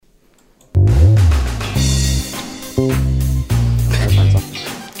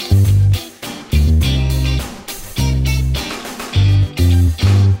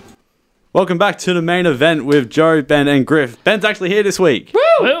Welcome back to the main event with Joe, Ben, and Griff. Ben's actually here this week.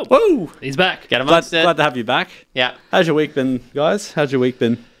 Woo! Woo! He's back. Get amongst it. Glad to have you back. Yeah. How's your week been, guys? How's your week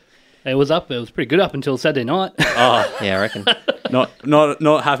been? It was pretty good up until Saturday night. Oh, Yeah, I reckon.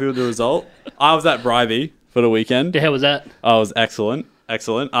 not happy with the result. I was at Bribey for the weekend. How was that? I was excellent.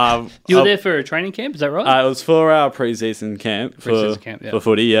 You were there for a training camp, is that right? It was for our pre-season camp for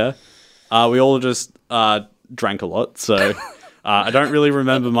footy. Yeah. We all just drank a lot, so I don't really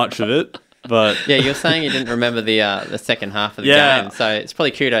remember much of it. But Yeah, you're saying you didn't remember the second half of the game, so it's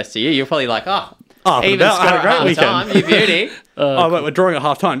probably kudos to you. You're probably like, even I had a great weekend. time, you beauty. Wait, we're drawing at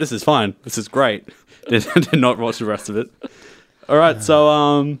half time. This is fine. This is great. Did not watch the rest of it. All right,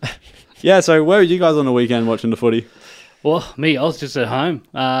 so so where were you guys on the weekend watching the footy? Well, me, I was just at home.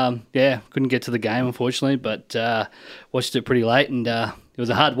 Couldn't get to the game, unfortunately, but watched it pretty late, and it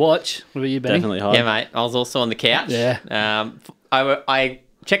was a hard watch. What about you, Benny? Definitely hard. Yeah, mate. I was also on the couch. Yeah. I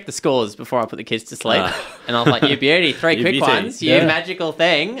checked the scores before I put the kids to sleep, and I was like, "You beauty, three You quick beauty. ones, you Yeah. magical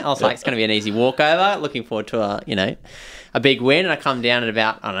thing." I was like, "It's going to be an easy walkover." Looking forward to a big win. And I come down at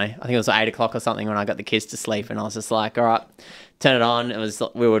about, I don't know, I think it was 8 o'clock or something when I got the kids to sleep, and I was just like, "All right, turn it on." It was I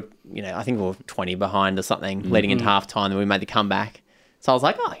think we were 20 behind or something, leading into half time, and we made the comeback. So I was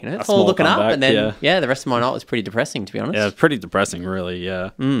like, it's all small looking up, comeback, and then the rest of my night was pretty depressing, to be honest. Yeah, it's pretty depressing, really. Yeah.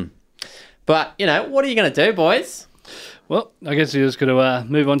 But what are you going to do, boys? Well, I guess you're just going to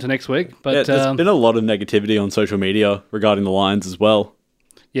move on to next week. But There's been a lot of negativity on social media regarding the Lions as well.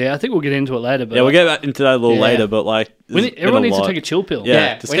 I think we'll get into it later. But Yeah, we'll get into that a little later, but everyone needs to take a chill pill.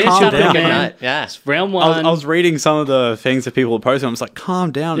 Yeah. we need to calm jump in down. good night. Yeah. It's round one. I was reading some of the things that people were posting. I was like,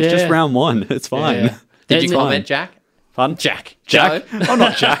 calm down. It's just round one. It's fine. Yeah. Did you And- comment, Jack? Fun? Jack. Jack? Joe? Oh,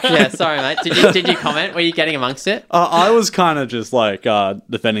 not Jack. Yeah, sorry, mate. Did you comment? Were you getting amongst it? I was kind of just like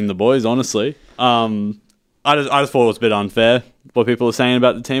defending the boys, honestly. I just thought it was a bit unfair what people were saying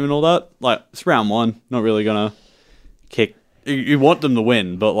about the team and all that. Like, it's round one. Not really going to kick. You want them to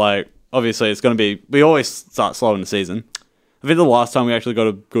win, but like, obviously it's going to be... We always start slow in the season. I think the last time we actually got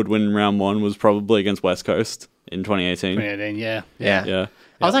a good win in round one was probably against West Coast in 2018. Yeah.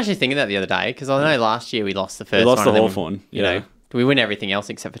 I was actually thinking that the other day because I know last year we lost the first We lost one. the and then Hawthorn. we win everything else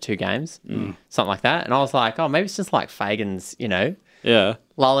except for 2 games, something like that. And I was like, maybe it's just like Fagan's, Yeah.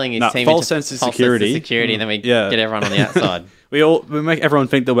 lulling his team false into sense of security. and then we get everyone on the outside. We make everyone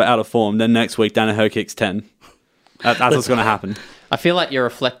think that we're out of form. Then next week, Danaher kicks 10. That's what's going to happen. I feel like you're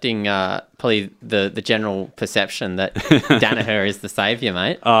reflecting probably the general perception that Danaher is the saviour,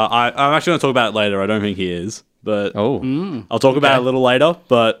 mate. I'm actually going to talk about it later. I don't think he is, but Oh. I'll talk about it a little later.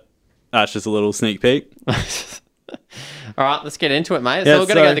 But that's just a little sneak peek. All right, let's get into it, mate. Yeah, So we're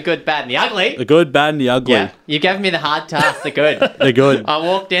going to go the good, bad, and the ugly. The good, bad, and the ugly. Yeah, you gave me the hard task, the good. They're good. I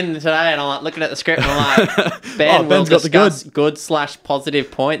walked in today and I'm like looking at the script and I'm like, Ben will Ben's got the discuss good/positive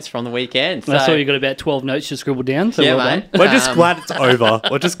points from the weekend. So, I saw you got about 12 notes to scribble down. So yeah, well mate. done. We're just glad it's over.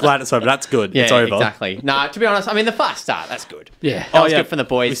 We're just glad it's over. That's good. Yeah, it's over. exactly. No, to be honest, I mean, the fast start, that's good. Yeah. That was good from the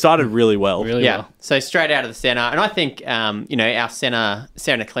boys. We started really well. Really Yeah, well. so straight out of the centre. And I think, our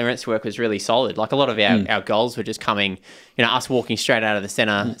centre clearance work was really solid. Like a lot of our goals were just coming, us walking straight out of the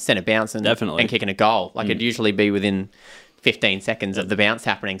centre bounce and Definitely. kicking a goal. Like it'd usually be within 15 seconds of the bounce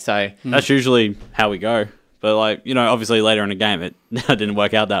happening. So That's usually how we go. But obviously later in the game it didn't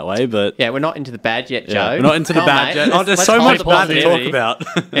work out that way. But yeah, we're not into the bad yet, Joe. we're not into the Come on, bad mate. yet. Oh, there's Let's so hold much the bad to talk positivity. about.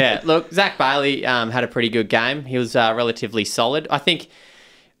 Yeah, look, Zach Bailey had a pretty good game. He was relatively solid. I think,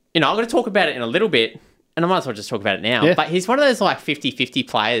 I'm going to talk about it in a little bit, and I might as well just talk about it now. Yeah. But he's one of those 50-50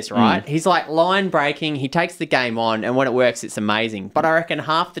 players, right? He's like line breaking. He takes the game on, and when it works, it's amazing. But I reckon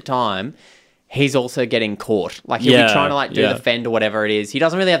half the time, he's also getting caught. Like he'll be trying to do the fend or whatever it is. He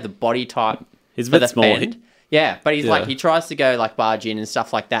doesn't really have the body type He's a for bit the small. fend. Yeah, but he's he tries to go barge in and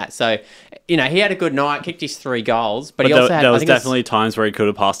stuff like that. So, he had a good night, kicked his 3 goals, but he also had... there I was think it definitely times where he could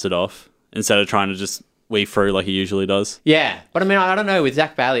have passed it off instead of trying to just weave through like he usually does. Yeah, but I mean, I don't know. With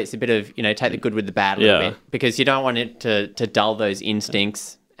Zach Bailey, it's a bit of, take the good with the bad a little Yeah. bit because you don't want it to dull those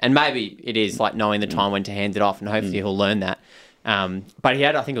instincts. And maybe it is like knowing the time when to hand it off, and hopefully he'll learn that. But he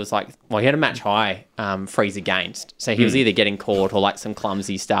had, I think it was he had a match high freeze against. So he was either getting caught or some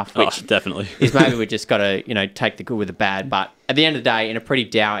clumsy stuff, which Definitely. is maybe we just got to, take the good with the bad. But at the end of the day, in a pretty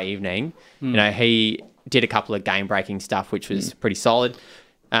dour evening, he did a couple of game-breaking stuff, which was pretty solid.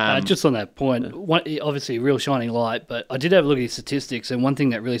 Just on that point, obviously a real shining light, but I did have a look at his statistics, and one thing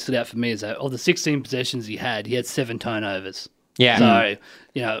that really stood out for me is that of the 16 possessions he had 7 turnovers. Yeah.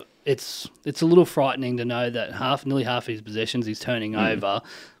 So, it's a little frightening to know that nearly half of his possessions he's turning over.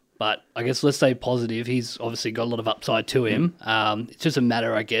 But I guess let's stay positive. He's obviously got a lot of upside to him. It's just a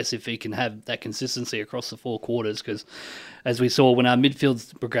matter, I guess, if he can have that consistency across the 4 quarters, because as we saw when our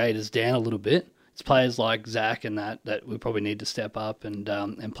midfield brigade is down a little bit, it's players like Zach and that we probably need to step up and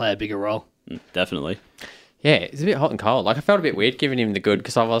play a bigger role. Definitely. Yeah, it's a bit hot and cold. Like, I felt a bit weird giving him the good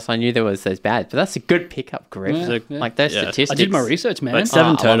because I knew there was those bad. But that's a good pickup, Griff. Yeah. Like, those statistics. I did my research, man. Like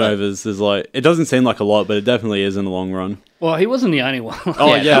 7 turnovers is like, it doesn't seem like a lot, but it definitely is in the long run. Well, he wasn't the only one.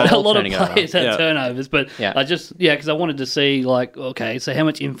 Oh, yeah. A lot of turning over. players had Yeah. turnovers, but because I wanted to see, like, okay, so how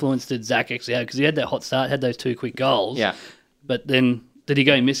much influence did Zach actually have? Because he had that hot start, had those 2 quick goals. Yeah. But then did he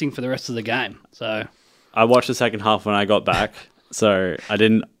go missing for the rest of the game? So I watched the second half when I got back, so I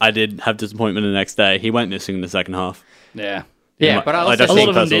did have disappointment the next day. He went missing in the second half. yeah. Yeah, but I also just A lot think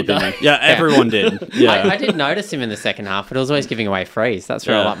of them personal did, though. opinion. Yeah, everyone did. Yeah. I did notice him in the second half, but it was always giving away frees. That's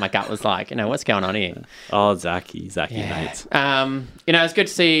where my gut was like, what's going on here? Oh, Zachy mates. It's good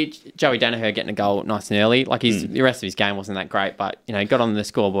to see Joey Danaher getting a goal nice and early. Like, the rest of his game wasn't that great, but, he got on the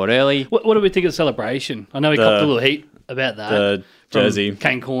scoreboard early. What do we think of the celebration? I know he copped a little heat about that. The from jersey.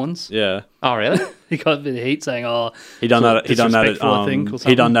 Kane Corns. Yeah. Oh, really? He got a bit of heat saying, He done that at disrespectful, I think, or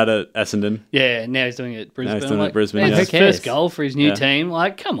he done something. that at Essendon. Yeah, now he's doing it at Brisbane. he's doing it at Brisbane, man, yeah. His Who cares? first goal for his new Yeah. team.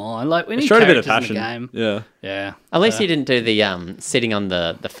 Like, come on. Like, we need Showed a bit of characters in passion. the game. Yeah. Yeah. At least he didn't do the sitting on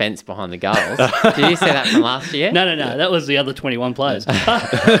the fence behind the goals. Did you see that from last year? No. That was the other 21 players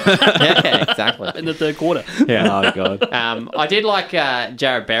Yeah, exactly. in the third quarter. Yeah. Oh god. I did like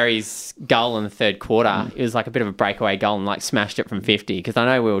Jared Berry's goal in the third quarter. It was like a bit of a breakaway goal and like smashed it from 50 because I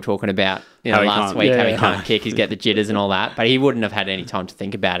know we were talking about How he last can't- week how he Yeah. can't kick, he's get the jitters and all that, but he wouldn't have had any time to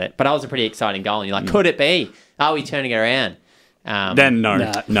think about it. But that was a pretty exciting goal and you're like, could it be? Are we turning it around? Then no,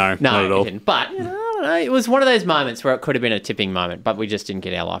 not at all. it didn't. But I don't know, it was one of those moments where it could have been a tipping moment, but we just didn't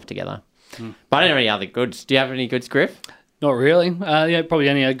get our life together. But I don't have any other goods. Do you have any goods, Griff? Not really. Probably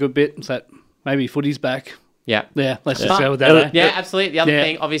only a good bit. Is that maybe footy's back? Yeah. Yeah, let's just go with that. eh? Yeah, absolutely. The other Yeah.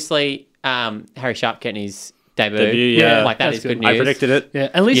 thing, obviously, Harry Sharp getting his debut. Yeah. Like, that That's is good good. news. I predicted it. Yeah,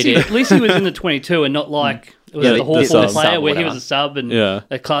 at least You did. at least he was in the 22 and not like it was Yeah, the the Hawthorn sub. player Sub, where he whatever. was a sub and Yeah.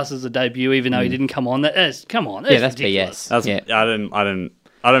 that class as a debut even though he didn't come on. Come on. Yeah, that's ridiculous. BS. That's Yeah.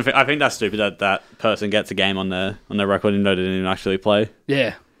 I think that's stupid that person gets a game on their record even though they didn't actually play.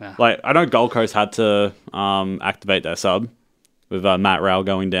 Yeah. Like I know Gold Coast had to activate their sub with Matt Rowell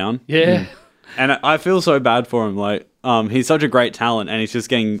going down. Yeah. And I feel so bad for him. Like he's such a great talent and he's just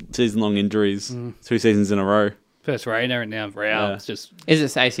getting season long injuries 2 seasons in a row. First Rayner and now Rao. Yeah. It's just Is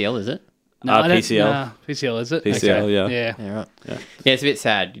it ACL, is it? I don't- PCL. nah, PCL is it? PCL, yeah. Yeah. Yeah, right. Yeah, it's a bit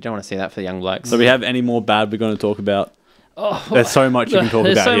sad. You don't want to see that for the young blokes. So we have any more bad we're going to talk about? Oh, There's so much you can talk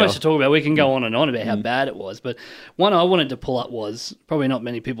There's about so here. much to talk about. We can go on and on about how bad it was. But one I wanted to pull up was probably not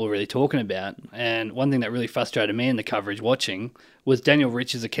many people really talking about. And one thing that really frustrated me in the coverage watching was Daniel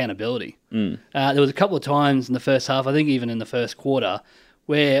Rich's accountability. There was a couple of times in the first half, I think even in the first quarter,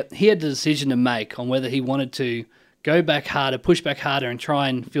 where he had the decision to make on whether he wanted to go back harder, push back harder and try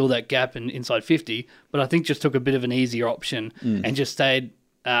and fill that gap inside 50. But I think just took a bit of an easier option and just stayed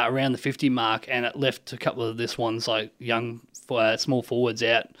around the 50 mark, and it left a couple of this ones like young small forwards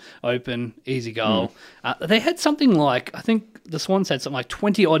out open, easy goal. They had something like, I think the Swans had something like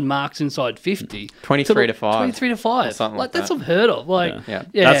 20 odd marks inside 50. 23 to 5. 23 to 5. something like that's that. unheard of. Like, Yeah.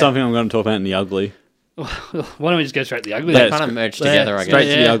 That's something I'm going to talk about in the ugly. Why don't we just go straight to the ugly? They Yeah, kind of merged together, I guess. Straight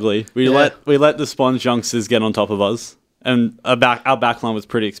to the Yeah. ugly. We let the Swans youngsters get on top of us, and our backline was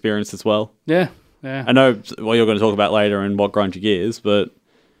pretty experienced as well. Yeah. I know what you're going to talk about later and what grinds your gears, but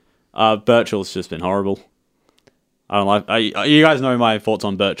Birchall's just been horrible. I don't like. You guys know my thoughts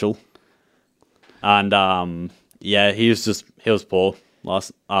on Birchall, and he was poor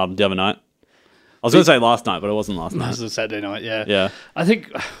the other night. I was going to say last night, but it wasn't last This night. was a Saturday night, yeah. Yeah. I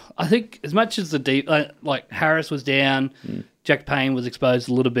think as much as the deep, like Harris was down, Jack Payne was exposed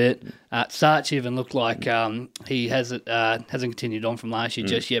a little bit. Sarch even looked like he hasn't continued on from last year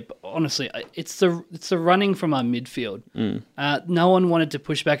just yet. But honestly, it's the running from our midfield. No one wanted to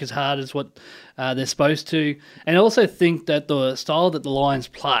push back as hard as what they're supposed to, and I also think that the style that the Lions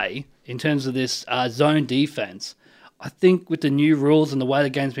play in terms of this zone defense. I think with the new rules and the way the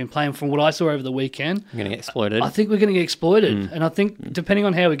game's been playing, from what I saw over the weekend, I'm going to get exploited. I think we're going to get exploited. And I think, depending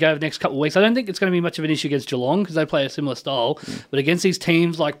on how we go the next couple of weeks, I don't think it's going to be much of an issue against Geelong because they play a similar style. But against these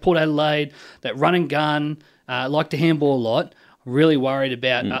teams like Port Adelaide, that run and gun, like to handball a lot, really worried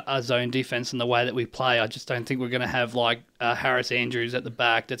about our zone defence and the way that we play. I just don't think we're going to have like Harris Andrews at the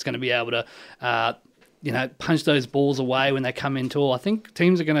back that's going to be able to punch those balls away when they come in tall. I think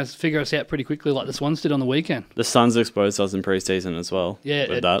teams are going to figure us out pretty quickly like the Swans did on the weekend. The Suns exposed us in pre-season as well.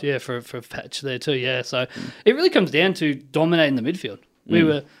 Yeah, for a patch there too, yeah. So it really comes down to dominating the midfield. We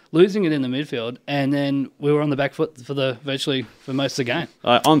were losing it in the midfield, and then we were on the back foot for most of the game.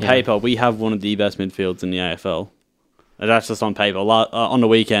 On paper, we have one of the best midfields in the AFL. That's just on paper. On the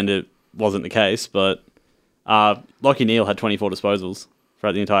weekend, it wasn't the case, but Lockie Neal had 24 disposals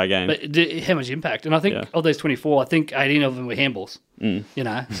throughout the entire game. But how much impact? And I think of those 24, I think 18 of them were handballs. You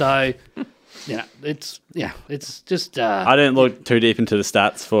know, so it's just. I didn't look too deep into the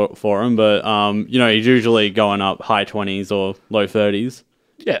stats for him, but you know, he's usually going up high 20s or low 30s.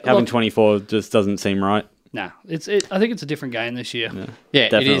 Yeah, having 24 just doesn't seem right. No, I think it's a different game this year. Yeah,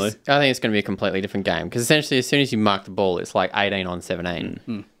 definitely. it is. I think it's going to be a completely different game because essentially, as soon as you mark the ball, it's like 18 on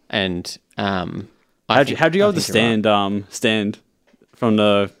 17. And how'd you go with the stand from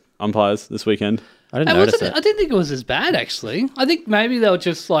the umpires this weekend? I didn't notice it. I didn't think it was as bad, actually. I think maybe they were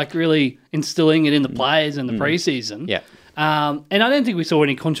just like really instilling it in the players in the preseason. Yeah. And I don't think we saw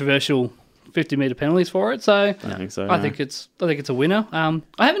any controversial 50-metre penalties for it. So I don't think so. I think it's a winner. I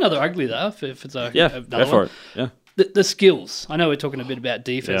have another ugly though. If it's a go for it. Yeah. The skills. I know we're talking a bit about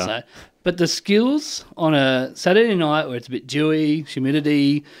defense, though, but the skills on a Saturday night where it's a bit dewy,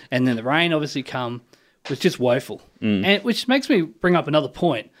 humidity, and then the rain obviously come was just woeful. And which makes me bring up another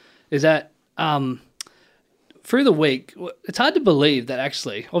point is that through the week, it's hard to believe that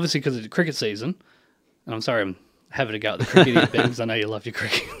actually, obviously because of the cricket season, and I'm sorry I'm having a go at the cricket, Ben, because I know you love your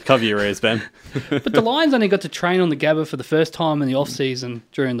cricket. Cover your ears, Ben. But the Lions only got to train on the Gabba for the first time in the off-season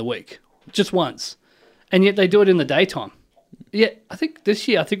during the week, just once. And yet they do it in the daytime. Yet I think this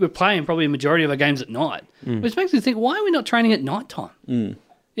year, we're playing probably a majority of our games at night, which makes me think, why are we not training at night time? You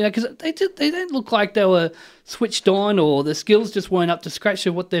know, because they don't look like they were switched on or the skills just weren't up to scratch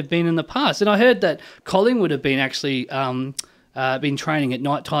of what they've been in the past. And I heard that Collingwood have been actually been training at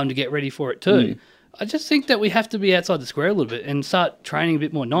night time to get ready for it too. I just think that we have to be outside the square a little bit and start training a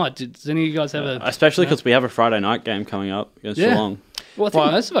bit more night. Does any of you guys have especially because we have a Friday night game coming up against Geelong. Well, I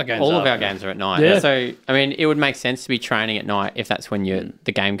think most of our games all of our games are at night. Yeah. So, I mean, it would make sense to be training at night if that's when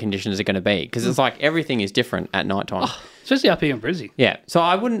the game conditions are going to be. Because it's like everything is different at night time. Especially up here in Brisbane. Yeah. So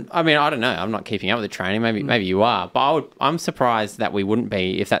I don't know. I'm not keeping up with the training. Maybe you are. But I'm surprised that we wouldn't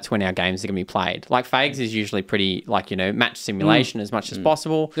be if that's when our games are going to be played. Like, Fags is usually pretty, like, you know, match simulation as much as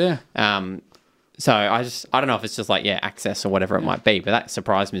possible. Yeah. So I don't know if it's just like, access or whatever it might be, but that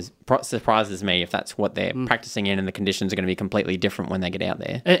surprises me if that's what they're practicing in and the conditions are going to be completely different when they get out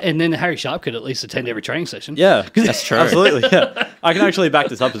there. And then Harry Sharp could at least attend every training session. Yeah, that's true. Absolutely, yeah. I can actually back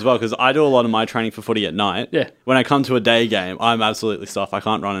this up as well because I do a lot of my training for footy at night. Yeah. When I come to a day game, I'm absolutely stuffed. I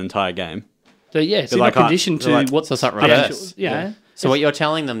can't run an entire game. So, so you're not conditioned to what's... So it's not reverse. Yeah. So what you're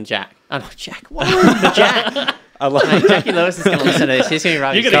telling them, Jack... Oh, no, Jack. What? Jack. I love Jackie Lewis is going to listen to this. He's going to be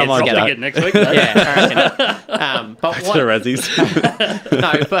rubbing his You're going hands to together. get next week, though. Yeah, I reckon. But to the Rezzies.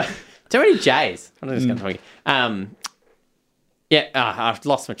 No, but too many J's. I'm just going to talk. I've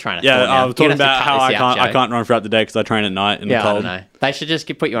lost my train of thought. Yeah, now. I was talking about how I Joe. can't run throughout the day because I train at night in the I cold. don't know. They should just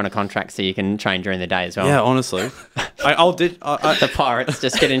put you on a contract so you can train during the day as well. Yeah, honestly. The pirates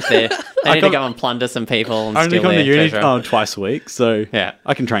just get into there. They need to go and plunder some people and I only steal come their to uni treasure. twice a week, so Yeah.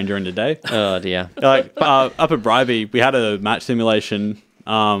 I can train during the day. Oh, dear. Like up at Bribey, we had a match simulation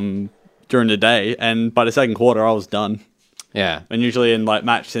during the day, and by the second quarter, I was done. Yeah. And usually in like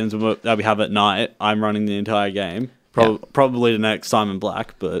match sims that we have at night, I'm running the entire game. Probably the next Simon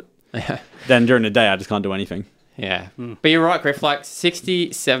Black, but then during the day, I just can't do anything. Yeah. But you're right, Griff. Like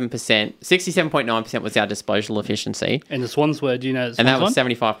 67.9% was our disposal efficiency. And the Swans were, do you know? And that was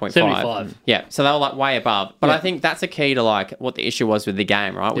 75.5. 75. Yeah. So they were like way above. But I think that's a key to like what the issue was with the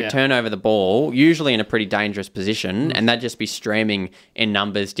game, right? We turn over the ball, usually in a pretty dangerous position, and they'd just be streaming in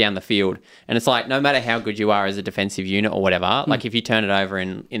numbers down the field. And it's like, no matter how good you are as a defensive unit or whatever, like if you turn it over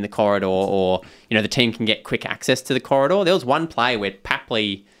in the corridor or, you know, the team can get quick access to the corridor. There was one play where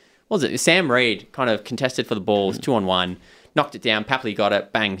Papley... What was it? Sam Reid kind of contested for the ball. It was 2-on-1. Knocked it down. Papley got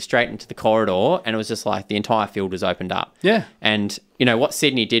it. Bang. Straight into the corridor. And it was just like the entire field was opened up. Yeah. And, you know, what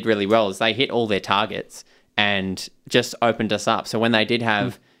Sydney did really well is they hit all their targets and just opened us up. So when they did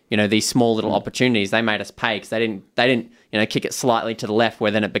have, you know, these small little opportunities, they made us pay because they didn't, you know, kick it slightly to the left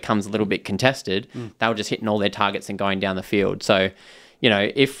where then it becomes a little bit contested. They were just hitting all their targets and going down the field. So, you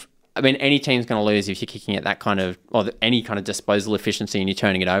know, any team's going to lose if you're kicking at that kind of, or any kind of disposal efficiency and you're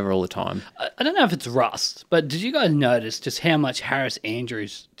turning it over all the time. I don't know if it's rust, but did you guys notice just how much Harris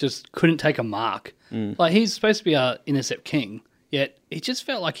Andrews just couldn't take a mark? Like, he's supposed to be our intercept king, yet it just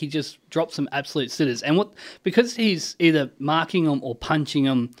felt like he just dropped some absolute sitters. And because he's either marking them or punching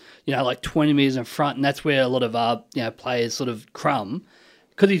them, you know, like 20 metres in front, and that's where a lot of our, you know, players sort of crumb,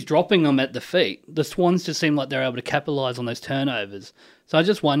 because he's dropping them at the feet, the Swans just seem like they're able to capitalise on those turnovers. So I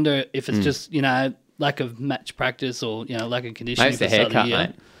just wonder if it's just, you know, lack of match practice or, you know, lack of conditioning. Maybe it's the haircut, mate.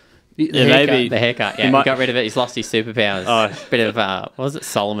 Maybe. The haircut, yeah. He got rid of it. He's lost his superpowers. Bit of, what was it,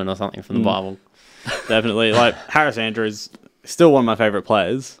 Solomon or something from the Bible. definitely. Like Harris Andrews, still one of my favourite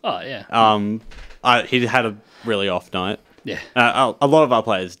players. Oh yeah. He had a really off night. Yeah. A lot of our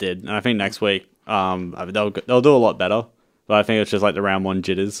players did, and I think next week, they'll do a lot better. But I think it's just like the round one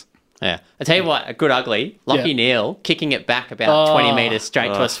jitters. Yeah. I tell you what, a good ugly, Lockie Neal kicking it back about 20 metres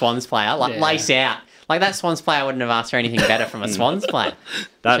straight to a Swans player, like lace out. Like that Swans player wouldn't have asked for anything better from a Swans player.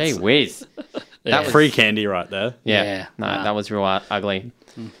 That's Gee whiz. that free candy right there. Yeah. No, that was real ugly.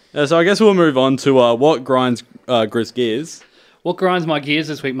 So I guess we'll move on to what grinds Griff's gears. What grinds my gears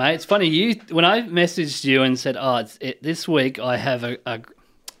this week, mate? It's funny, when I messaged you and said, this week I have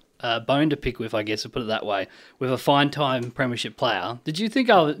a bone to pick with, I guess, to put it that way, with a fine-time premiership player. Did you think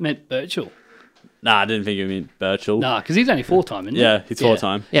I meant Birchall? Nah, I didn't think you meant Birchall. Nah, because he's only 4-time, isn't he? Yeah, he's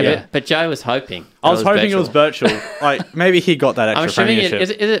 4-time. Yeah. But Joe was hoping. I was hoping it was Birchall. Like, maybe he got that extra I'm assuming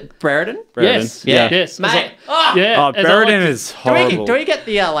premiership. Is it Brereton? Yes. Yeah. Yes. Mate. Brereton is horrible. Do we get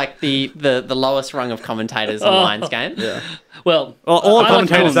the lowest rung of commentators on Lions game? Yeah. Well, all the I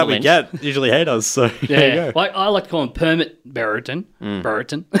commentators like that we get usually hate us, so there you go. Like I like to call him Permit Brereton.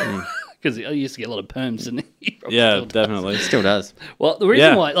 Brereton. Because I used to get a lot of perms, didn't he? Yeah, definitely. Still does. Well, the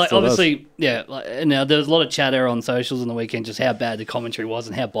reason why, like, still obviously, now there was a lot of chatter on socials on the weekend just how bad the commentary was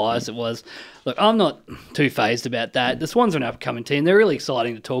and how biased it was. Look, I'm not too phased about that. The Swans are an up-and-coming team. They're really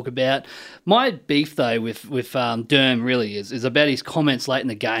exciting to talk about. My beef, though, with Derm really is about his comments late in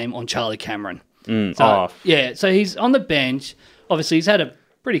the game on Charlie Cameron. So he's on the bench. Obviously, he's had a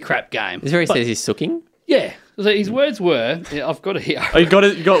pretty crap game. Is where he says he's sooking? Yeah. So his words were, I've got it here. Oh, you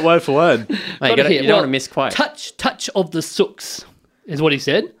got word for word. Mate, you don't want to misquote. Touch of the sooks is what he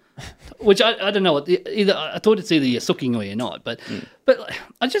said. Which I don't know. I thought it's either you're sooking or you're not. But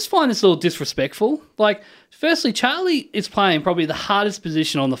I just find this a little disrespectful. Like, firstly, Charlie is playing probably the hardest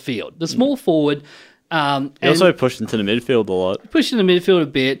position on the field. The small forward. He also pushed into the midfield a lot. Pushed into the midfield a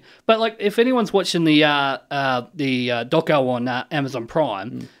bit. But, like, if anyone's watching the doco on Amazon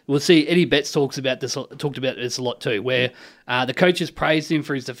Prime, we'll see Eddie Betts talked about this a lot too, where the coaches praised him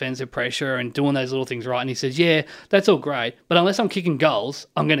for his defensive pressure and doing those little things right. And he says, yeah, that's all great, but unless I'm kicking goals,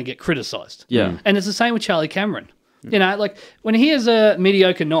 I'm going to get criticised. Yeah. And it's the same with Charlie Cameron. You know, like, when he has a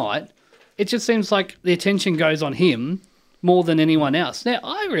mediocre night, it just seems like the attention goes on him more than anyone else. Now,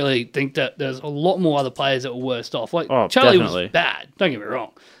 I really think that there's a lot more other players that were worse off. Like, Charlie definitely was bad, don't get me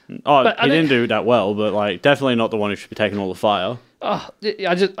wrong. But he didn't do that well, but like definitely not the one who should be taking all the fire. I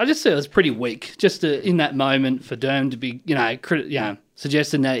just said it was pretty weak, just in that moment for Derm to be,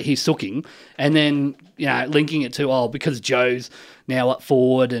 suggesting that he's sooking, and then linking it to because Joe's now up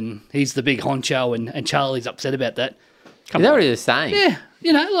forward and he's the big honcho, and Charlie's upset about that. Is that what he was saying? Yeah.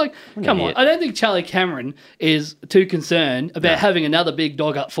 Come on. I don't think Charlie Cameron is too concerned about having another big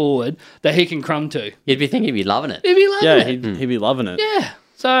dog up forward that he can crumb to. You'd be thinking he'd be loving it. He'd be loving it. He'd be loving it. Yeah.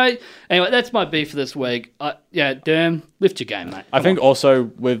 So, anyway, that's my beef for this week. Derm, lift your game, mate. I think also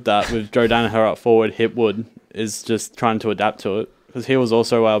with Joe Danaher up forward, Hipwood is just trying to adapt to it, because he was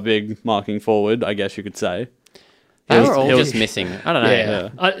also our big marking forward, I guess you could say. They were all just missing. I don't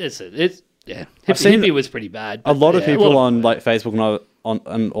know. Yeah. Hippie was pretty bad. A lot of people on like Facebook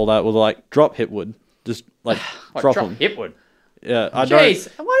and all that were like, drop Hipwood. Just like drop him. Hipwood. Yeah, Jeez,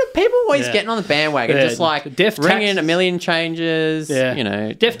 why are people always getting on the bandwagon? Just like ring in a million changes.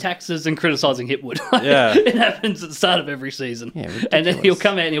 Yeah. Death taxes and criticising Hipwood. It happens at the start of every season. Yeah, and then he'll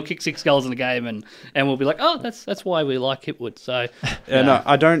come out and he'll kick 6 goals in a game, and we'll be like, oh, that's why we like Hipwood. So no,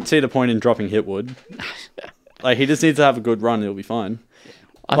 I don't see the point in dropping Hipwood. Like, he just needs to have a good run, and he'll be fine.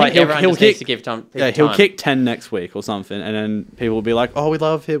 I think everyone just needs to give time. He'll kick 10 next week or something, and then people will be like, "Oh, we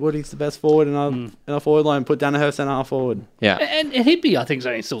love Hipwood. He's the best forward in our forward line. Put Danaher centre half forward." Yeah, and Hippie, I think, is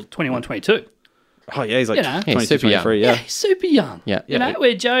only still 21, 22. Oh yeah, he's like 22, he's super 23. young. Yeah, he's super young. Yeah,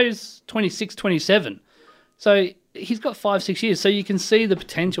 where Joe's 26, 27. So he's got 5-6 years. So you can see the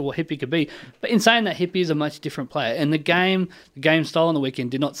potential what Hippie could be. But in saying that, Hippie is a much different player, and the game style on the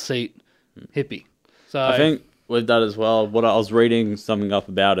weekend did not suit Hippie. So I think with that as well, what I was reading something up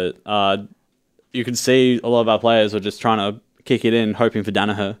about it, you can see a lot of our players were just trying to kick it in, hoping for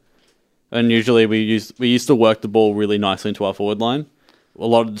Danaher. And usually we used to work the ball really nicely into our forward line. A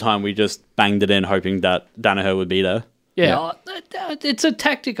lot of the time we just banged it in, hoping that Danaher would be there. Yeah, it's a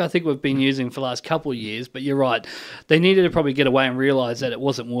tactic I think we've been using for the last couple of years, but you're right. They needed to probably get away and realise that it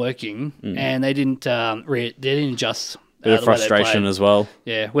wasn't working, and they didn't adjust. Bit of frustration as well.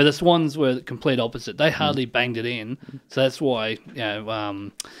 Yeah, where the Swans were the complete opposite. They hardly banged it in, so that's why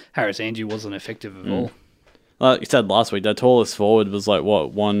Harris Andrew wasn't effective at all. Like you said last week, their tallest forward was like,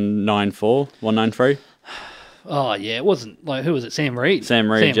 what, 194, 193? Oh, yeah, it wasn't, like, who was it? Sam Reid.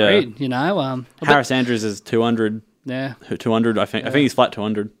 Sam Reid, you know. Harris Andrews is 200. Yeah. 200, I think. I think he's flat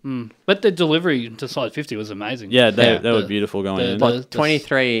 200. But the delivery to side 50 was amazing. Yeah, they were beautiful going in. Like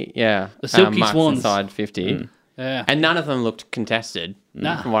 23, the Silky marks Swans. inside 50. Yeah. And none of them looked contested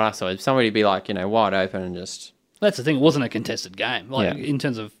Nah. from what I saw. Somebody would be like, wide open and just... That's the thing. It wasn't a contested game. In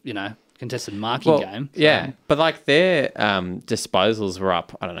terms of, contested marking game. So. Yeah, but like their disposals were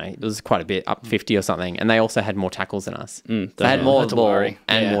up, I don't know, it was quite a bit, up 50 or something. And they also had more tackles than us. They had more That's a ball worry.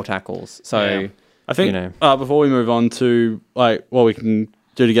 and more tackles. So... I think before we move on to like what we can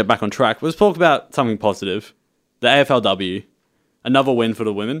do to get back on track, let's talk about something positive. The AFLW, another win for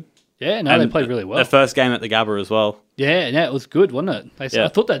the women. Yeah, no, they played really well. Their first game at the Gabba as well. Yeah, it was good, wasn't it? I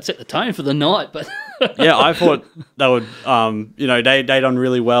thought they'd set the tone for the night, but yeah, I thought they would. They done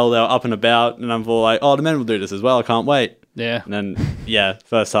really well. They were up and about, and I'm all like, oh, the men will do this as well. I can't wait. Yeah, and then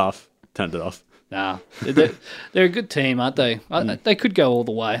first half turned it off. Nah, they're a good team, aren't they? They could go all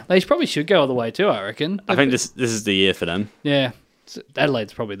the way. They probably should go all the way too, I reckon. I think this is the year for them. Yeah,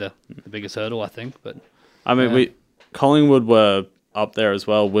 Adelaide's probably the biggest hurdle, I think. But I mean, Collingwood were up there as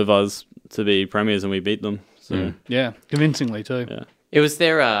well with us to be premiers, and we beat them. So yeah, convincingly too. Yeah. It was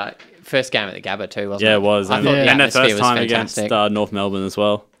their first game at the Gabba too, wasn't it? Yeah, it was. I thought the and their atmosphere first was time fantastic. against North Melbourne as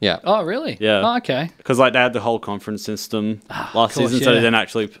well. Yeah. Oh, really? Yeah. Oh, okay. Because they had the whole conference system last season, so they didn't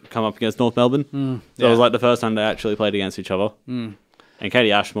actually come up against North Melbourne. So it was like the first time they actually played against each other. And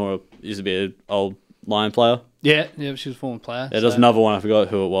Katie Ashmore used to be an old Lion player. Yeah, she was a former player. Yeah, there's another one, I forgot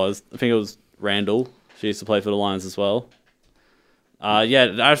who it was. I think it was Randall. She used to play for the Lions as well.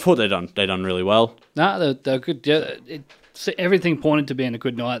 I thought they done really well. No, they're good. Yeah, everything pointed to being a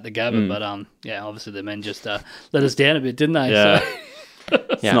good night at the Gabba, but obviously the men just let us down a bit, didn't they? Yeah. So.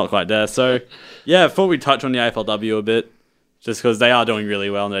 It's not quite there. So, I thought we'd touch on the AFLW a bit, just because they are doing really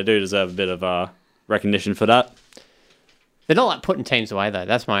well and they do deserve a bit of recognition for that. They're not like putting teams away though.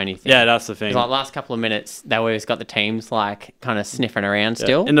 That's my only thing. Yeah, that's the thing. Like last couple of minutes, they always got the teams like kind of sniffing around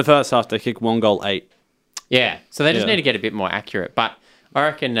still. In the first half, they kicked 1 goal 8. Yeah, so they just need to get a bit more accurate. But I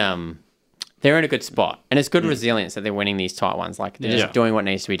reckon they're in a good spot, and it's good resilience that they're winning these tight ones. Like they're just doing what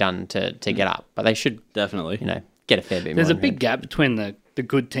needs to be done to get up. But they should definitely, get a fair bit. There's more a big gap between the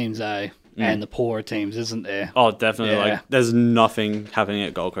good teams and the poorer teams, isn't there? Oh, definitely. Yeah. Like there's nothing happening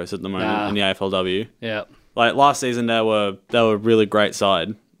at Gold Coast at the moment in the AFLW. Yeah. Like last season, they were a really great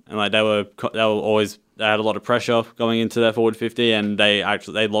side, and like they had a lot of pressure going into their forward 50, and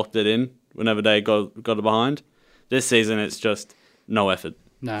they locked it in whenever they got it behind. This season, it's just no effort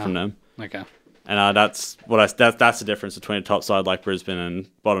from them. Okay. And that's the difference between a top side like Brisbane and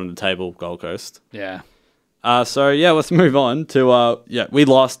bottom of the table Gold Coast. Yeah. Let's move on to we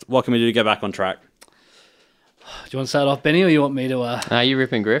lost. What can we do to get back on track? Do you want to start off, Benny, or you want me to... Are you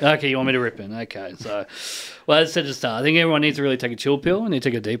ripping, Griff? Okay, you want me to rip in. Okay, so... Well, as I said to start, I think everyone needs to really take a chill pill. We need to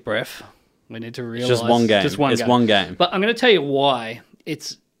take a deep breath. We need to realise... Just one game. It's one game. But I'm going to tell you why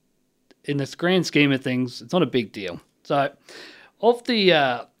it's... In this grand scheme of things, it's not a big deal. So, of the...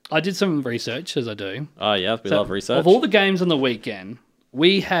 I did some research, as I do. Oh, yeah, we love research. Of all the games on the weekend,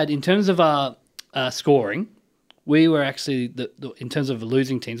 we had, in terms of our scoring, we were actually, in terms of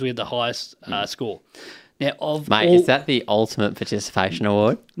losing teams, we had the highest score. Now, is that the ultimate participation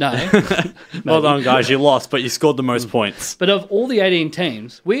award? No. Well done, guys. You lost, but you scored the most points. But of all the 18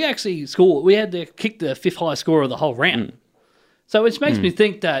 teams, we actually scored. We had to kick the 5th highest score of the whole round. So which makes me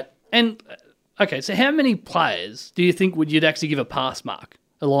think that... And, okay, so how many players do you think you'd actually give a pass mark?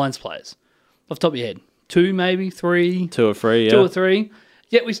 Lions players? Off the top of your head. 2, maybe? 3? 2 or 3, yeah. 2 or 3.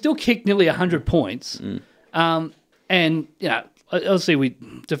 Yet we still kicked nearly 100 points. And, obviously,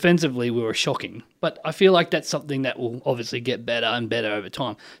 defensively we were shocking, but I feel like that's something that will obviously get better and better over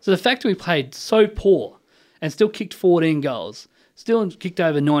time. So the fact that we played so poor and still kicked 14 goals, still kicked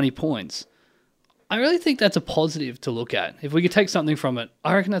over 90 points, I really think that's a positive to look at. If we could take something from it,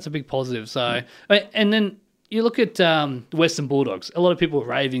 I reckon that's a big positive. So, and then you look at the Western Bulldogs. A lot of people were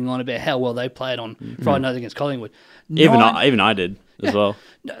raving on about how well they played on Friday night against Collingwood. Even I did as well.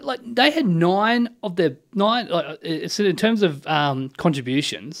 Like they had 9 of their 9. So in terms of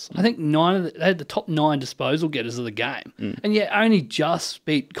contributions, I think they had the top 9 disposal getters of the game, and yet only just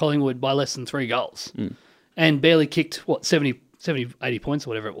beat Collingwood by less than 3 goals, and barely kicked 70, 80 points or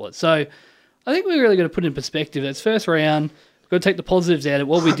whatever it was. So I think we're really going to put in perspective. It's first round. We've got to take the positives out of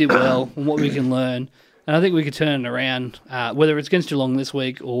what we did well and what we can learn. And I think we could turn it around, whether it's against Geelong this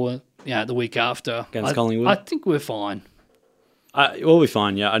week or the week after. Against Collingwood? I think we're fine. We'll be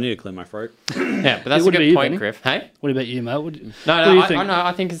fine, yeah. I need to clear my throat. Yeah, but that's a good point, Griff. Hey? What about you, mate?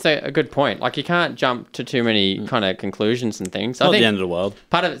 I think it's a good point. Like, you can't jump to too many kind of conclusions and things. Not the end of the world.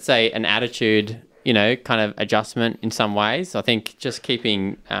 Part of it's an attitude, kind of adjustment in some ways. I think just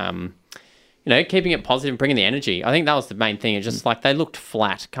keeping keeping it positive and bringing the energy. I think that was the main thing. It's just like they looked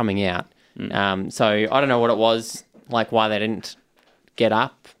flat coming out. So I don't know what it was, like why they didn't get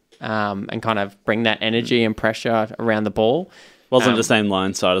up and kind of bring that energy and pressure around the ball. Wasn't the same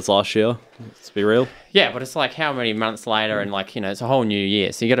line side as last year, let's be real. Yeah, but it's like how many months later and like, it's a whole new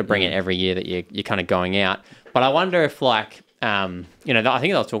year. So you got to bring it every year that you're kind of going out. But I wonder if like, I think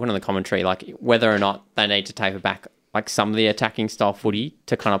I was talking on the commentary, like whether or not they need to taper back like some of the attacking style footy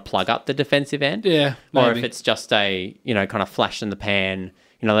to kind of plug up the defensive end. Yeah, or if it's just a, kind of flash in the pan,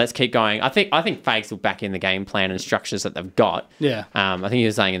 let's keep going. I think Fags will back in the game plan and structures that they've got. Yeah. I think he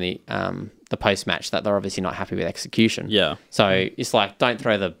was saying in the post-match that they're obviously not happy with execution. Yeah. So it's like, don't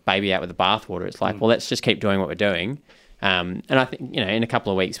throw the baby out with the bathwater. It's like, well, let's just keep doing what we're doing. And I think, in a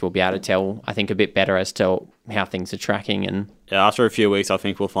couple of weeks, we'll be able to tell, I think, a bit better as to how things are tracking. And yeah, after a few weeks, I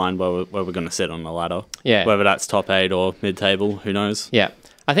think we'll find where we're going to sit on the ladder. Yeah. Whether that's top 8 or mid-table, who knows? Yeah.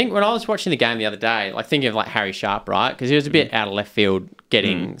 I think when I was watching the game the other day, like thinking of like Harry Sharp, right? Because he was a bit out of left field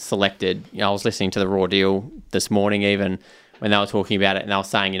getting selected. I was listening to the Raw Deal this morning even when they were talking about it, and they were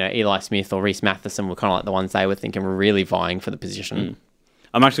saying, Eli Smith or Reece Matheson were kind of like the ones they were thinking were really vying for the position.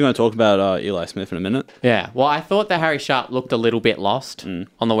 I'm actually going to talk about Eli Smith in a minute. Yeah, well, I thought that Harry Sharp looked a little bit lost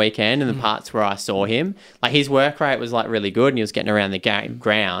on the weekend in the parts where I saw him. Like his work rate was like really good, and he was getting around the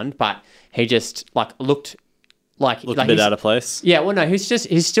ground, but he just like looked a bit out of place. Yeah, well, no,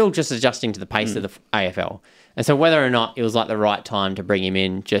 he's still just adjusting to the pace of the AFL. And so whether or not it was like the right time to bring him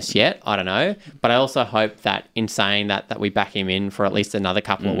in just yet, I don't know. But I also hope that in saying that we back him in for at least another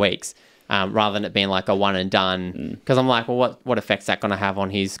couple of weeks, rather than it being like a one and done. Because I'm like, well, what effect's that going to have on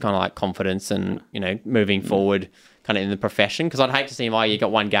his kind of like confidence and, moving forward kind of in the profession? Because I'd hate to see him, you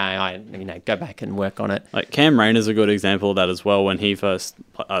got one game, go back and work on it. Like Cam Rayner's a good example of that as well. When he first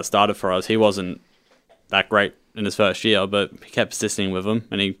started for us, he wasn't that great in his first year, but he kept persisting with him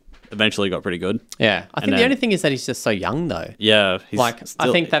and he eventually got pretty good. Yeah. I think the only thing is that he's just so young, though. Yeah. I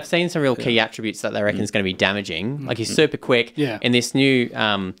think they've seen some real key attributes that they reckon is going to be damaging. Like, he's super quick. Yeah. In this new,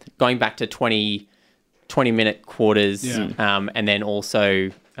 going back to 20-minute quarters, and then also,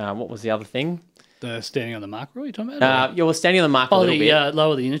 what was the other thing? The standing on the mark, what are you talking about? Well, standing on the mark a little bit.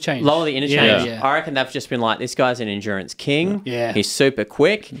 Lower the interchange. Lower the interchange. Yeah. I reckon they've just been like, this guy's an endurance king. Yeah. He's super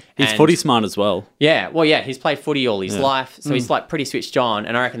quick. He's footy smart as well. Yeah. Well, yeah, he's played footy all his life. So he's like pretty switched on.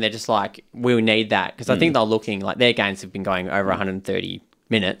 And I reckon they're just like, we need that. Because I think they're looking like their games have been going over 130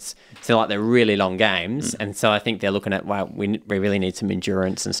 minutes. So like they're really long games. And so I think they're looking at, wow, we really need some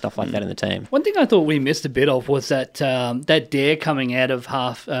endurance and stuff like that in the team. One thing I thought we missed a bit of was that dare coming out of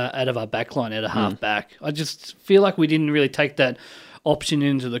our back line, out of half back. I just feel like we didn't really take that option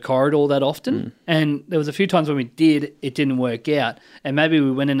into the corridor that often. And there was a few times when we did, it didn't work out. And maybe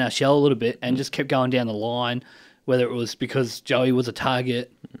we went in our shell a little bit and just kept going down the line, whether it was because Joey was a target.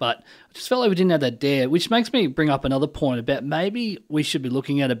 But I just felt like we didn't have that dare, which makes me bring up another point about maybe we should be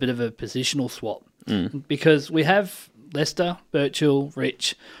looking at a bit of a positional swap. Because we have Lester, Birchall,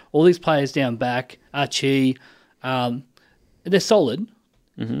 Rich, all these players down back, Archie, they're solid,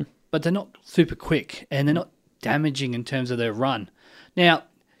 but they're not super quick and they're not damaging in terms of their run. Now,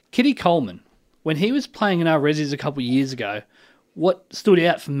 Kitty Coleman, when he was playing in our Resis a couple of years ago, what stood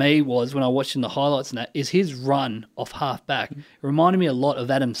out for me was when I watched in the highlights and that is his run off half back. It reminded me a lot of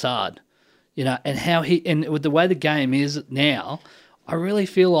Adam Sard, and how and with the way the game is now, I really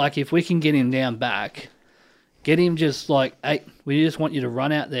feel like if we can get him down back, get him just like, hey, we just want you to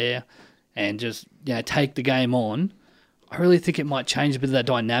run out there and just take the game on. I really think it might change a bit of that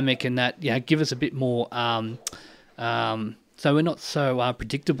dynamic and that give us a bit more. So we're not so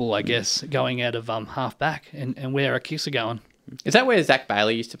predictable, I guess, going out of half back and where our kicks are going. Is that where Zach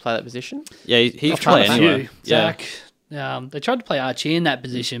Bailey used to play that position? Yeah, he's playing anyway. Zach. They tried to play Archie in that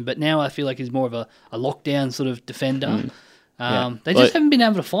position, but now I feel like he's more of a lockdown sort of defender. They just haven't been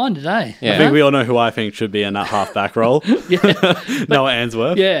able to find it, eh? I think we all know who I think should be in that half-back role. Noah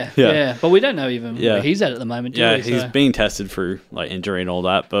Answorth. Yeah. But we don't know even where he's at the moment, do we? He's being tested through like injury and all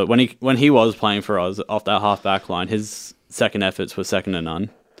that. But when he was playing for us off that half-back line, his second efforts were second to none.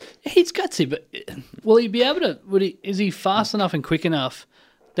 He's gutsy, but will he be able to... Is he fast enough and quick enough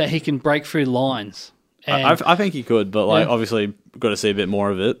that he can break through lines? I think he could, but obviously got to see a bit more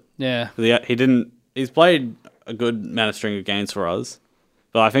of it. Yeah. He didn't... He's played a good amount of string of games for us,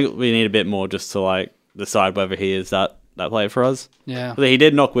 but I think we need a bit more just to decide whether he is that player for us. Yeah. But he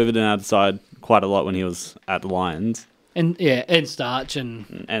did knock Witherden out of the side quite a lot when he was at the Lions. and Starch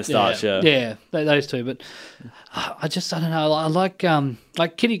And Starch, those two. But I don't know. I like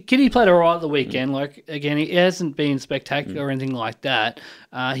Kitty. Kitty played all right the weekend. Like again, he hasn't been spectacular or anything like that.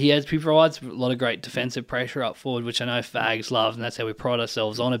 He provides a lot of great defensive pressure up forward, which I know Fags love, and that's how we pride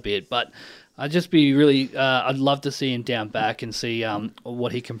ourselves on a bit. But I'd just be really, I'd love to see him down back and see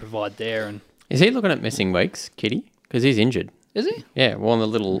what he can provide there. And is he looking at missing weeks, Kitty? Because he's injured. Is he? Yeah. Well, on the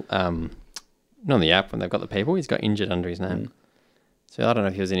little. Not on the app when they've got the people. He's got injured under his name. So I don't know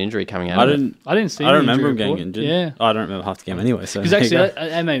if he was an injury coming out. I didn't see. I don't remember him getting injured. Yeah, I don't remember half the game anyway. So because actually,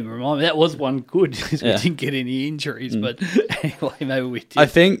 that made me remind me that was one good. We didn't get any injuries, but anyway, maybe we did. I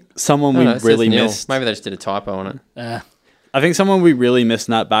think someone we really missed. Maybe they just did a typo on it. I think someone we really missed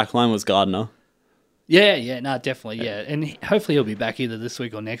in that back line was Gardner. Yeah, no, definitely, yeah, and hopefully he'll be back either this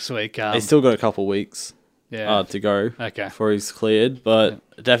week or next week. He's still got a couple of weeks. To go before he's cleared. But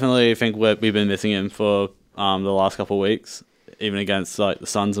definitely I think we've been missing him for the last couple of weeks, even against like the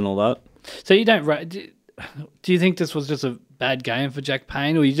Suns and all that. So you don't... Do you think this was just a bad game for Jack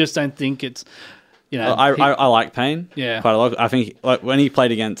Payne, or you just don't think it's... I like Payne quite a lot. I think like when he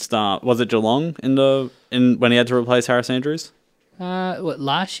played against... was it Geelong when he had to replace Harris Andrews?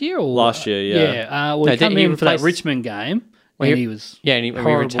 Last year? Or last year, yeah. Yeah, he came in for that Richmond game. Well, he was and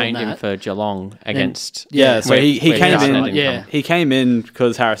we retained him for Geelong against. So he came in. Yeah, he came in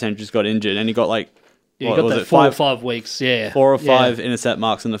because Harris Andrews got injured, and he got like he got that 4 or 5 weeks. Yeah, 4 or 5 intercept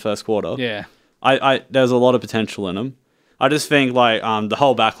marks in the first quarter. Yeah, there's a lot of potential in him. I just think like the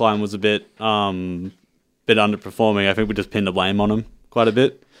whole back line was a bit underperforming. I think we just pinned the blame on him quite a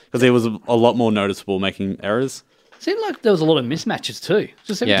bit because he was a lot more noticeable making errors. Seemed like there was a lot of mismatches too.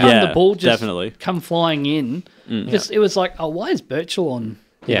 Just every time the ball just definitely come flying in, it was like, oh, why is Birchall on?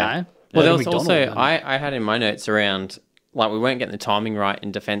 You know? Well, there was also I had in my notes around like we weren't getting the timing right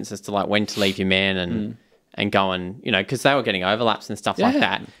in defence as to like when to leave your man and go and because they were getting overlaps and stuff like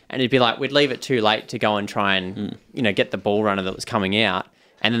that, and it'd be like we'd leave it too late to go and try and get the ball runner that was coming out.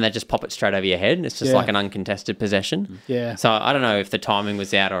 And then they just pop it straight over your head, and it's just like an uncontested possession. Yeah. So I don't know if the timing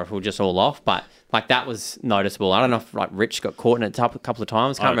was out or if we were just all off, but like that was noticeable. I don't know if like Rich got caught in it a couple of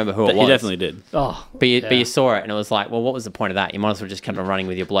times. Can't remember who it was. He definitely did. Oh, but you saw it, and it was like, well, what was the point of that? You might as well just keep on running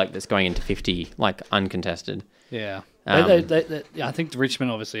with your bloke that's going into 50 like uncontested. Yeah. I think the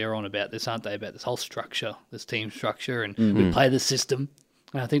Richmond obviously are on about this, aren't they? About this whole structure, this team structure, and we play the system.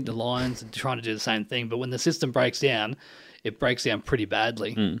 And I think the Lions are trying to do the same thing, but when the system breaks down, it breaks down pretty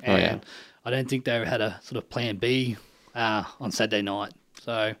badly. And I don't think they had a sort of plan B on Saturday night.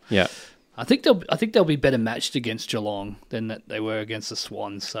 So I think they'll be better matched against Geelong than that they were against the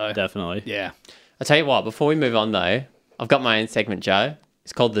Swans. So definitely, yeah. I'll tell you what. Before we move on, though, I've got my own segment, Joe.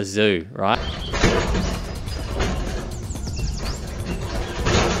 It's called the Zoo, right?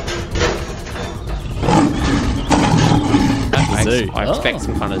 I expect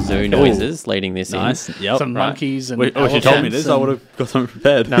some kind of zoo noises leading this in. Yep. Some monkeys and if you told me this, I would have got something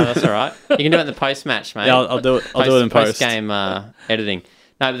prepared. No, that's all right. You can do it in the post-match, mate. Yeah, I'll do it in post. Post-game editing.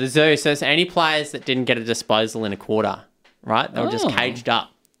 No, but the zoo says any players that didn't get a disposal in a quarter, right? They were just caged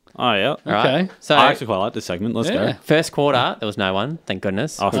up. Oh, yeah. Okay. So I actually quite like this segment. Let's go. First quarter, there was no one, thank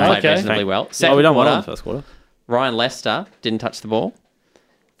goodness. We played reasonably well. Second we done quarter, well in the first quarter. Ryan Lester didn't touch the ball.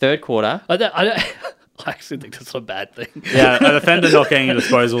 Third quarter. I actually think that's a bad thing. Yeah, a defender not getting a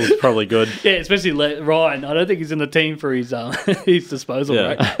disposal is probably good. Yeah, especially Ryan. I don't think he's in the team for his his disposal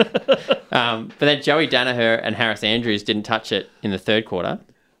rate. But then Joey Danaher and Harris Andrews didn't touch it in the third quarter.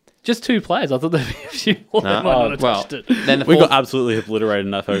 Just 2 players. I thought there'd be a few more that might not have touched it. Then we got absolutely obliterated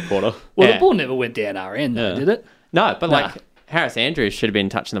in that third quarter. Well, the ball never went down our end, though, did it? No, but like Harris Andrews should have been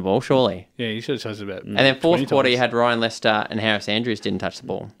touching the ball, surely. Yeah, you should have touched it about. And then fourth quarter, you had Ryan Lester and Harris Andrews didn't touch the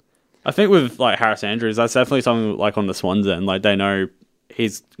ball. I think with like Harris Andrews, that's definitely something like on the Swans end. Like they know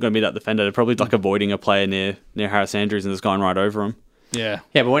he's going to be that defender. They're probably like avoiding a player near Harris Andrews and just going right over him. Yeah.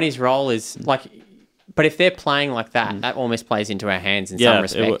 Yeah, but when his role is like... But if they're playing like that, that almost plays into our hands in some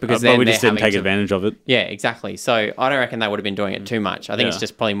respect. Because but we just didn't take advantage of it. Yeah, exactly. So I don't reckon they would have been doing it too much. I think it's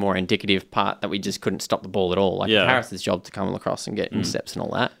just probably more indicative part that we just couldn't stop the ball at all. Like it's Harris's job to come across and get intercepts and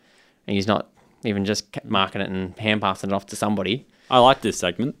all that. And he's not even just marking it and hand passing it off to somebody. I like this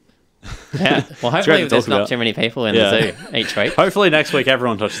segment. Yeah. Well, hopefully there's not too many people in the zoo each week. Hopefully next week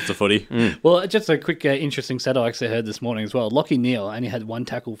everyone touches the footy. Well, just a quick interesting stat I actually heard this morning as well. Lachie Neale only had 1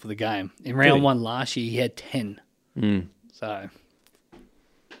 tackle for the game. In round 1 last year, he had 10. So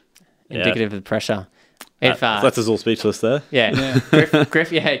indicative of the pressure. That's us all speechless there. Yeah.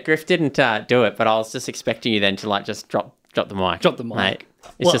 Griff didn't do it, but I was just expecting you then to like just drop the mic. Drop the mic. Mate.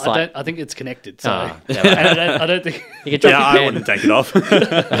 It's Well, just like I think it's connected. So, yeah, and I don't think. you could drop Yeah, I your wouldn't pen. take it off.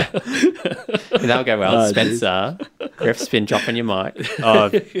 That'll go well. Oh, Spencer, Griff's been dropping your mic.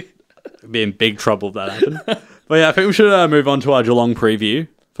 Be in big trouble if that happened. But yeah, I think we should move on to our Geelong preview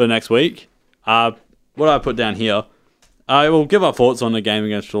for next week. What I put down here, I will give our thoughts on the game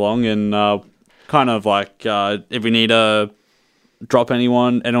against Geelong and kind of like if we need to drop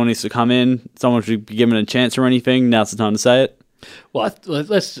anyone needs to come in, someone should be given a chance or anything. Now's the time to say it. Well,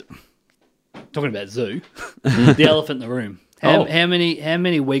 let's talking about Zoo, the elephant in the room. How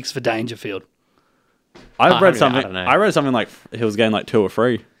many weeks for Dangerfield? I read don't know. I read something like he was getting like 2 or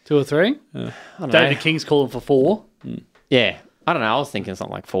 3. 2 or 3? I don't David know. King's calling for 4. Yeah, I don't know. I was thinking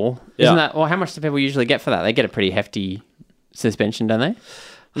something like 4. Yeah. Isn't that? Well, how much do people usually get for that? They get a pretty hefty suspension, don't they?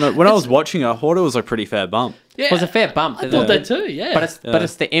 No, when I was watching, I thought it was a pretty fair bump. Yeah, It was a fair bump. I thought that too. Yeah, But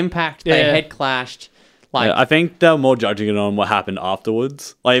it's the impact. They Yeah. head clashed. Like Yeah, I think they're more judging it on what happened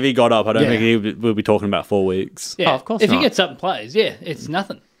afterwards. Like if he got up, I don't Yeah. think we'll be talking about 4 weeks. yeah. Oh, of course if not. he gets up and plays, yeah, it's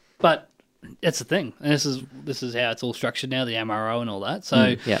nothing. But that's the thing, and this is how it's all structured now, the MRO and all that.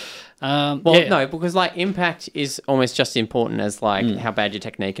 So, yeah. well, No, because like impact is almost just as important as like how bad your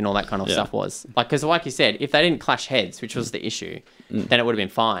technique and all that kind of stuff was. Like, because like you said, if they didn't clash heads, which was the issue, then it would have been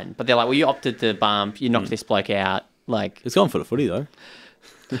fine. But they're like, well, you opted to bump, you knocked this bloke out. Like, He's gone for the footy though.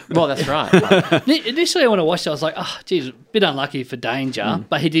 well, that's right. Like, Initially, when I watched it, I was like, oh, geez, a bit unlucky for Danger,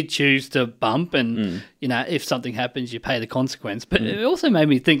 but he did choose to bump, and, you know, if something happens, you pay the consequence. But it also made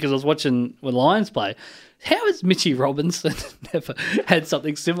me think, as I was watching when Lions play, how has Mitchie Robinson never had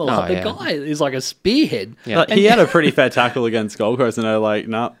something similar? Oh, the yeah. guy is like a spearhead. Yeah. Like, he had a pretty fair tackle against Gold Coast, and they're like,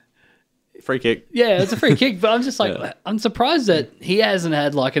 nah, free kick. Yeah, it's a free kick, but I'm just like, Yeah. I'm surprised that he hasn't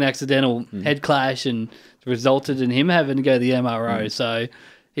had like an accidental head clash and resulted in him having to go to the MRO. So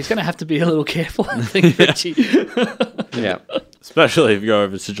he's going to have to be a little careful, I think, Richie. yeah. Especially if you go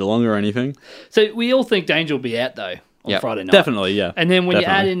over to Geelong or anything. So we all think Danger will be out though on Yep. Friday night. Definitely, yeah. And then when you add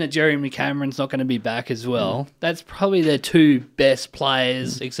Definitely. in that Jeremy Cameron's not going to be back as well, that's probably their 2 best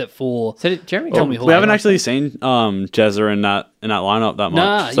players, except for So did Jeremy Tommy Hall? Hall. We haven't actually seen Jezza in that lineup that much,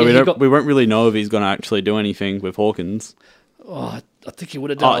 Nah, so yeah, we won't really know if he's going to actually do anything with Hawkins. I think he would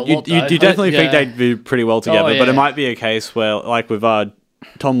have done a You lot. though. definitely think Yeah. they'd do pretty well together, but yeah. it might be a case where, like with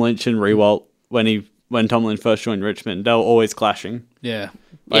Tom Lynch and Rewalt, when Tom Lynch first joined Richmond, they were always clashing. Yeah.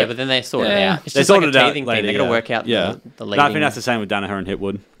 Yeah, but then they sorted it Yeah. out. It's They just like a sorted it out teething later, thing. They got to yeah. work out Yeah. the But leading. I think that's the same with Danaher and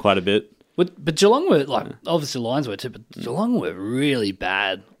Hipwood quite a bit. But Geelong were, like, obviously Lions were too, but Geelong were really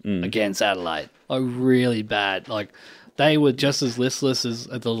bad against Adelaide. Like, really bad. Like, they were just as listless as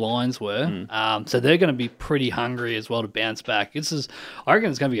the Lions were. So they're going to be pretty hungry as well to bounce back. I reckon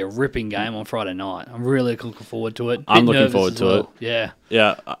it's going to be a ripping game on Friday night. I'm really looking forward to it. I'm Bit looking nervous forward as to well. it. Yeah.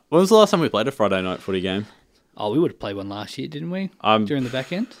 Yeah. When was the last time we played a Friday night footy game? Oh, we would have played one last year, didn't we? I'm During the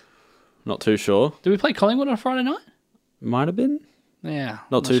back end. not too sure. Did we play Collingwood on Friday night? Might have been. Yeah.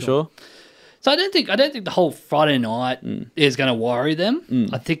 Not too sure. So I don't think the whole Friday night is going to worry them.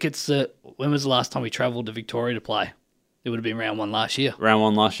 I think it's when was the last time we travelled to Victoria to play? It would have been round 1 last year. Round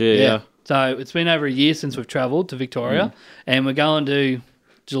 1 last year, yeah. So it's been over a year since we've travelled to Victoria, and we're going to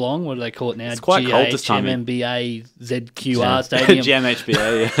Geelong. What do they call it now? It's quite cold this time. GMMBA ZQR Stadium.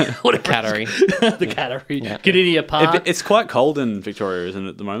 GMHBA, yeah. Whatever it's Cattery. called. The Cattery. Gadinia Park. It's quite cold in Victoria, isn't it,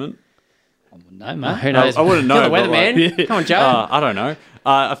 at the moment? No, mate. Who knows? I wouldn't know, You're the but, like, weatherman. Come on, Joe. I don't know.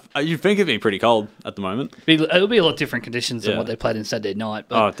 You'd think it'd be pretty cold at the moment. It'll be a lot different conditions than Yeah. what they played in Saturday night.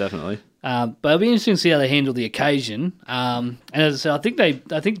 But Oh, definitely. But it'll be interesting to see how they handle the occasion. And as I said,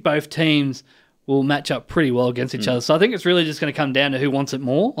 I think both teams will match up pretty well against each other. So I think it's really just going to come down to who wants it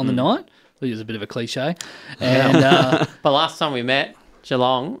more on the night. I think it's a bit of a cliche. And But last time we met,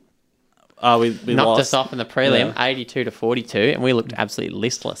 Geelong We knocked lost. us off in the prelim, Yeah. 82-42, and we looked absolutely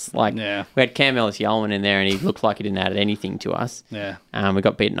listless. Like, Yeah. we had Cam Ellis-Yolman in there, and he looked like he didn't add anything to us. yeah. We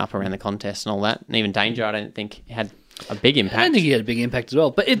got beaten up around the contest and all that. And even Danger, I don't think, had a big I impact. don't think he had a big impact as well.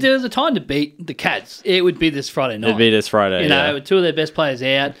 But if there was a time to beat the Cats, it would be this Friday night. It'd be this Friday, You know, yeah. with 2 of their best players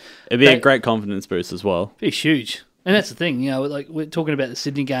out. It'd be They- a great confidence boost as well. It's huge. And that's the thing, you know, like we're talking about the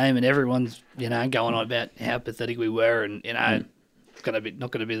Sydney game and everyone's, you know, going on about how pathetic we were and, you know, it's not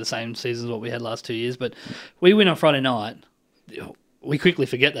going to be the same season as what we had last 2 years. But we win on Friday night. We quickly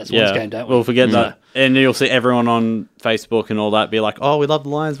forget that Swans game, don't we? We'll forget that. And you'll see everyone on Facebook and all that be like, oh, we love the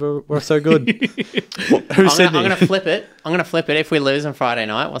Lions. We're so good. Who's Sydney? I'm going to flip it. If we lose on Friday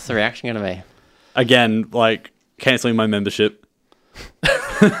night, what's the reaction going to be? Again, like, cancelling my membership.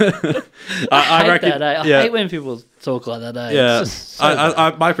 I hate reckon- that. I yeah. hate when people talk like that. Yeah. It's just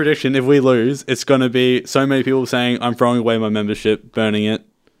so My prediction, if we lose, it's going to be so many people saying, I'm throwing away my membership, burning it,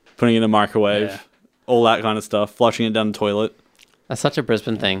 putting it in a microwave, Yeah. all that kind of stuff, flushing it down the toilet. That's such a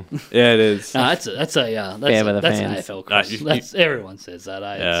Brisbane thing. Yeah, it is. No, that's an fans. AFL cross. Everyone says that.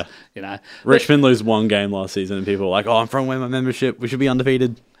 Yeah. It's, Richmond lose one game last season, and people are like, "Oh, I'm throwing away my membership. We should be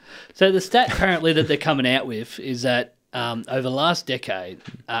undefeated." So the stat currently that they're coming out with is that over the last decade,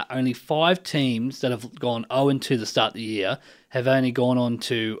 only 5 teams that have gone 0-2 to start the year have only gone on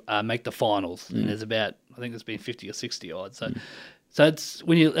to make the finals. And there's about, I think there's been 50 or 60 odds. So it's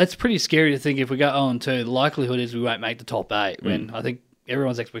that's pretty scary to think if we go 0-2, the likelihood is we won't make the top 8 when I think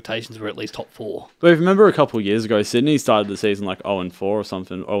everyone's expectations were at least top 4. But if you remember a couple of years ago, Sydney started the season like 0-4 or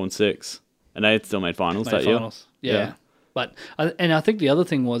something, 0-6, and they still made finals that year. Yeah. But I think the other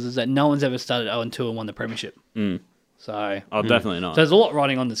thing is that no one's ever started 0-2 and won the premiership. So definitely not. So there's a lot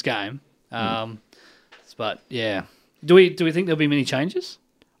riding on this game. But yeah, do we think there'll be many changes?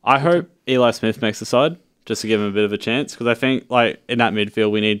 I hope Eli Smith makes the side just to give him a bit of a chance, because I think like in that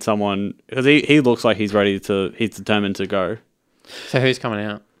midfield we need someone, because he looks like he's determined to go. So who's coming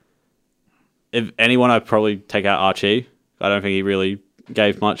out? If anyone, I'd probably take out Archie. I don't think he really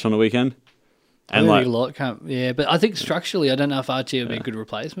gave much on the weekend. And but I think structurally, I don't know if Archie would be a good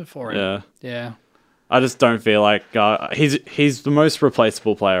replacement for him. Yeah. I just don't feel like he's the most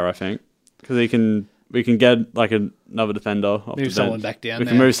replaceable player, I think, because we can get like another defender off move someone back down. We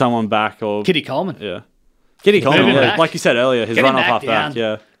can move someone back, or Kitty Coleman. Yeah, Kitty Coleman. back. Like you said earlier, his run off half back.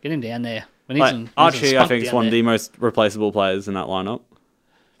 Yeah, get him down there. Archie, I think, is one of the most replaceable players in that lineup.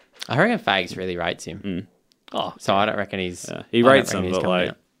 I reckon Fags really rates him. Oh, so I don't reckon he's. Yeah, he rates him, but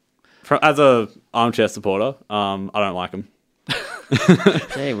like, as a armchair supporter, I don't like him.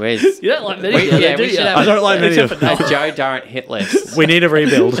 Gee whiz. You don't like many? I don't like many of them. A Joe Durrant hit list. We need a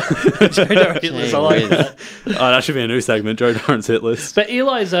rebuild. Joe Durant hit list. I like that. That should be a new segment, Joe Durant's hit list. But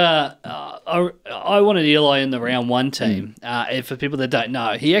Eli's, I wanted Eli in the round 1 team. For people that don't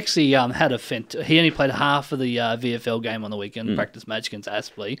know, he actually he only played half of the VFL game on the weekend, practice match against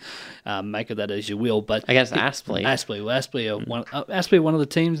Aspley. Make of that as you will. But against Aspley? Aspley are one of the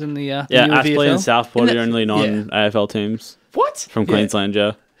teams in the Aspley VFL. and Southport are only non-AFL teams. What? From Queensland,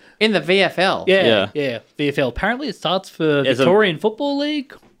 yeah. In the VFL? Yeah. VFL. Apparently it starts for Victorian Football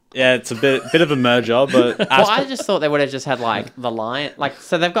League. Yeah, it's a bit of a merger, but... Well, I just thought they would have just had, like, the Lion... Like,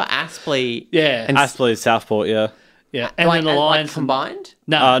 so they've got Aspley... Yeah. And Aspley, Southport, yeah. Yeah, and then the Lions... Like, combined?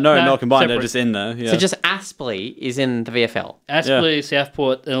 No, not combined. Separate. They're just in there, yeah. So just Aspley is in the VFL? Aspley,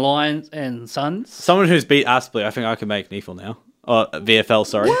 Southport, the Lions and Suns. Someone who's beat Aspley, I think I could make NEFL now. VFL,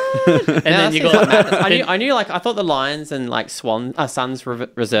 sorry. And then you got... I knew, like, I thought the Lions and, like, Suns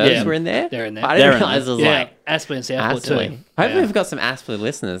reserves were in there. They're in there. I didn't realise it was, like... Aspley and Southport too. Hopefully we've got some Aspley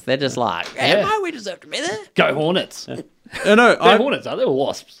listeners. They're just like, we deserve to be there. Go Hornets. No, they're Hornets, are they? Or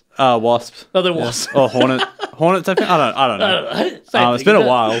Wasps? Wasps. No, they're Wasps. Or Hornets, I think. I don't know. It's been a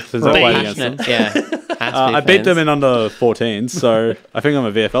while since I played against them. Yeah. I beat them in under 14s, so I think I'm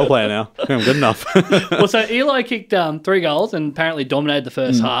a VFL player now. I think I'm good enough. Well, so Eli kicked 3 goals and apparently dominated the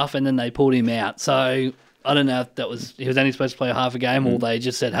first half, and then they pulled him out. So I don't know if he was only supposed to play half a game, or they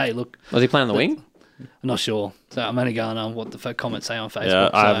just said, hey, look. Was he playing on the wing? I'm not sure. So I'm only going on what the comments say on Facebook. Yeah,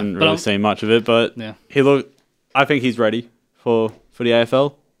 I haven't really seen much of it, but I think he's ready for the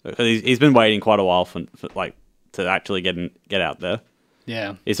AFL. He's been waiting quite a while for to actually get out there.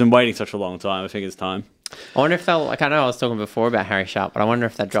 Yeah. He's been waiting such a long time. I think it's time. I wonder if they'll, like, I know I was talking before about Harry Sharp, but I wonder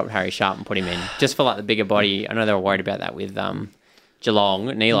if they dropped Harry Sharp and put him in just for, like, the bigger body. I know they were worried about that with Geelong.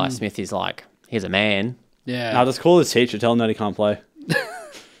 And Eli Smith is like, he's a man. Yeah. Now just call his teacher, tell him that he can't play.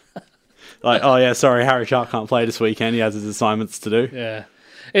 Like, oh yeah, sorry, Harry Sharp can't play this weekend. He has his assignments to do. Yeah.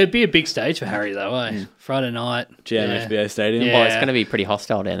 It'd be a big stage for Harry, though, eh? Friday night. GMHBA Stadium. Yeah. Well, it's going to be pretty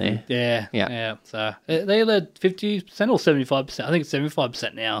hostile down there. Yeah. So they led 50% or 75%. I think it's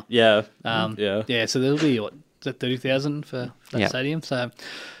 75% now. Yeah. Yeah, so there'll be, what, is that 30,000 for that stadium? So,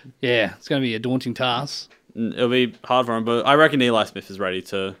 yeah, it's going to be a daunting task. It'll be hard for him, but I reckon Eli Smith is ready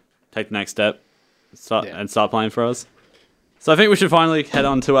to take the next step and start playing for us. So I think we should finally head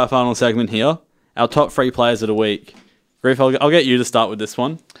on to our final segment here. Our top 3 players of the week. Griff, I'll get you to start with this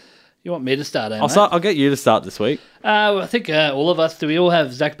one. You want me to start, I'll get you to start this week. I think all of us, do we all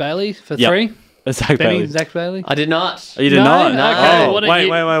have Zach Bailey for 3? Zach Bailey. Zach Bailey? I did not. Oh, you did not? No. Okay. Oh,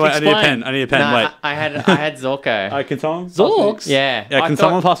 Wait. I need a pen. No, Wait. I had Zorko. Can someone? Zorks? Yeah. Can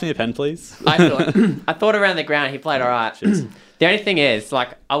someone pass me a pen, please? I thought around the ground he played all right. The only thing is, like,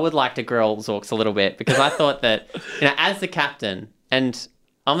 I would like to grill Zorks a little bit because I thought that, as the captain, and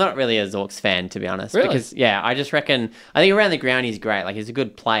I'm not really a Zorks fan, to be honest. Really? Because, I just reckon, I think around the ground he's great. Like, he's a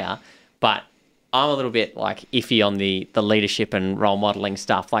good player, but I'm a little bit, like, iffy on the leadership and role modelling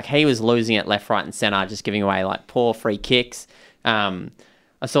stuff. Like, he was losing it left, right and centre, just giving away, like, poor free kicks.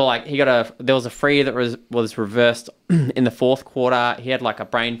 I saw like there was a free that was reversed in the fourth quarter. He had like a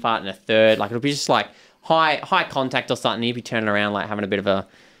brain fart in a third. Like it'll be just like high contact or something. He'd be turning around like having a bit of a,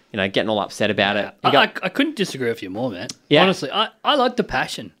 getting all upset about it. I couldn't disagree with you more, man. Yeah. Honestly, I like the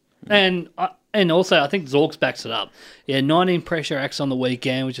passion. And also, I think Zorks backs it up. Yeah, 19 pressure acts on the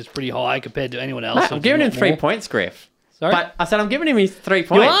weekend, which is pretty high compared to anyone else. Mate, I'm giving him 3 points, Griff. Sorry? But I said I'm giving him his 3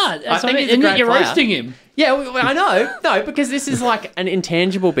 points. You are. That's what I mean. And yet you're roasting him. Yeah, I know. No, because this is like an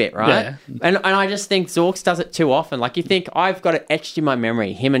intangible bit, right? Yeah. And I just think Zorks does it too often. Like you think I've got it etched in my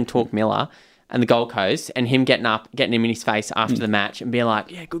memory, him and Talk Miller and the Gold Coast, and him getting him in his face after the match and being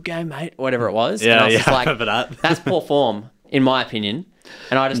like, yeah, good game, mate, or whatever it was. Yeah, and I was just I like, remember that. That's poor form, in my opinion.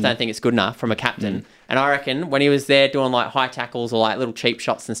 And I just don't think it's good enough from a captain. And I reckon when he was there doing like high tackles or like little cheap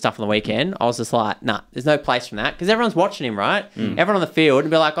shots and stuff on the weekend, I was just like, nah, there's no place from that. Because everyone's watching him, right? Everyone on the field would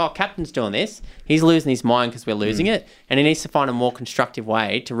be like, oh, captain's doing this. He's losing his mind because we're losing it. And he needs to find a more constructive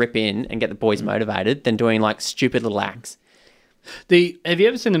way to rip in and get the boys motivated than doing like stupid little acts. Have you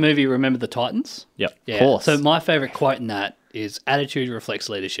ever seen the movie Remember the Titans? Yep. Yeah. Of course. So my favourite quote in that is attitude reflects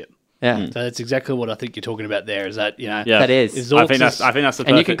leadership. Yeah. So that's exactly what I think you're talking about there. Is that Yeah. That is. I think that's the perfect,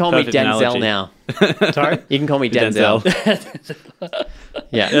 and you can call me perfect Denzel analogy. now. Sorry? You can call me Denzel.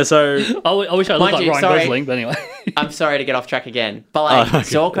 Yeah, so I wish I looked Mind like you, Ryan sorry. Gosling, but anyway. I'm sorry to get off track again. But like, okay. Zorko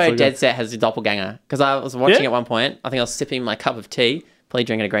It's all dead good. set has a doppelganger. Because I was watching Yeah? at one point. I think I was sipping my cup of tea, probably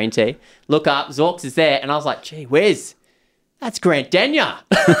drinking a green tea. Look up, Zorks is there. And I was like, gee whiz, that's Grant Denyer.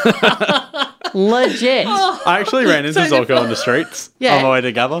 Legit. I actually ran into Zorko on the streets Yeah. on my way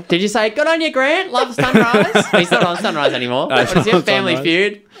to Gabba. Did you say, good on you, Grant? Love Sunrise? He's not on Sunrise anymore. No, What he's is it? not on Family Sunrise.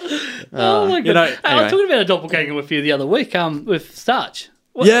 Feud? Oh my god! You know, I was anyway. talking about a doppelganger with you the other week. With Starch.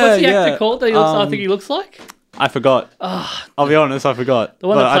 What's Yeah, the actor yeah. called that I think he looks like? I forgot. I'll be honest, I forgot. The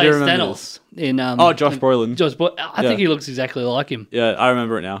one But that I do plays remember Thanos in Josh Brolin. Josh Boy. I think he looks exactly like him. Yeah, I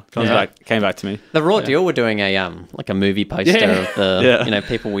remember it now. Came back to me. The Raw Deal were doing a like a movie poster Yeah. of the Yeah.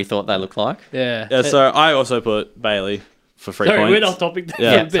 people we thought they looked like. Yeah. Yeah, so I also put Bailey for 3 Sorry, points. we're off topic there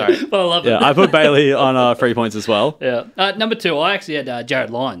Yeah, a bit, sorry. but I love Yeah, it. I put Bailey on 3 points as well. Yeah. Number 2, I actually had Jared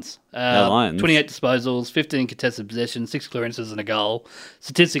Lyons. Lyons. 28 disposals, 15 contested possessions, 6 clearances and a goal.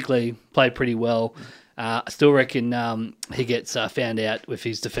 Statistically, played pretty well. I still reckon he gets found out with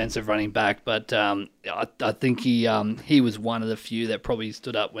his defensive running back, but I think he was one of the few that probably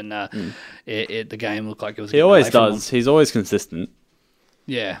stood up when the game looked like it was. He always does. He's always consistent.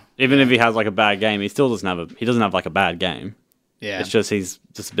 Yeah. Even if he has like a bad game, he still doesn't have like a bad game. Yeah. It's just he's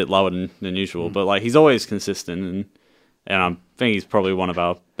just a bit lower than usual. But like he's always consistent, and I think he's probably one of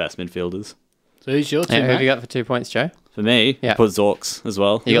our best midfielders. So who's your two, Who have mate? you got for 2 points, Joe? For me, Yeah. I put Zorks as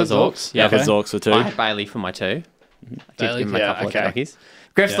well. You got got Zorks? Zorks? Yeah, I Okay. put Zorks for 2. I had Bailey for my 2. I did Bailey, give him a yeah, couple okay. of jockeys.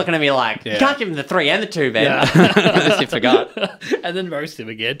 Griff's looking at me like, you Yeah. can't give him the 3 and the 2, Ben. Yeah. As if you forgot. And then roast him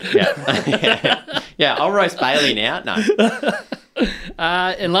again. Yeah, I'll roast Bailey now. No.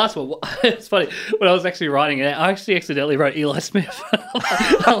 And last one, it's funny, when I was actually writing it out, I actually accidentally wrote Eli Smith.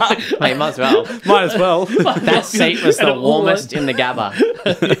 Mate, might as well. Might as well. That seat was the warmest in the Gabba.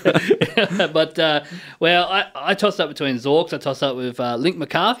 But, I tossed up between Zorks. I tossed up with Link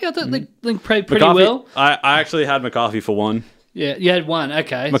McCarthy. I thought Link played pretty McCarthy, well. I actually had McCarthy for 1. Yeah, you had one.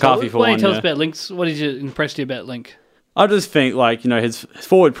 Okay. McCarthy so for what do you one, tell us yeah. about Link's? What did you impress you about Link? I just think like his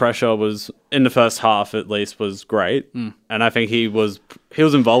forward pressure was in the first half at least was great, and I think he was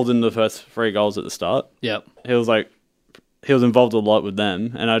involved in the first 3 goals at the start. Yep. He was involved a lot with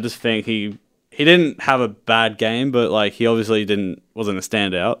them, and I just think he didn't have a bad game, but like he obviously wasn't a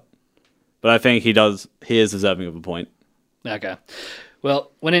standout. But I think he is deserving of a point. Okay.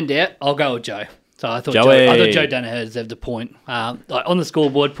 Well, when in doubt, I'll go with Joe. So I thought Joey. Joe Danaher deserved a point. Like on the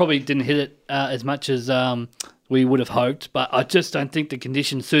scoreboard, probably didn't hit it as much as we would have hoped, but I just don't think the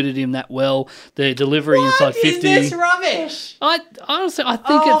conditions suited him that well. The delivery inside 50. Is this rubbish? I honestly, I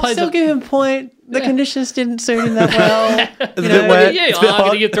think I'll it plays still give him a point. The Yeah. conditions didn't suit him that well. It's a bit wet. Yeah, It's a I'm bit going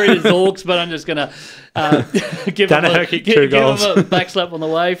hot. to give 3 to Zorks, but I'm just going to give him Danaher kicked 2 goals. a back slap on the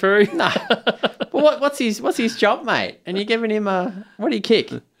way through. Well, what's his job, mate? And you're giving him what did he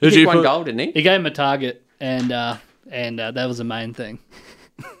kick? He Who'd kicked you 1 put- goal, didn't he? He gave him a target, and that was the main thing.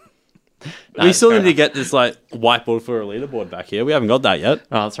 We still fair need to get this like whiteboard for a leaderboard back here. We haven't got that yet.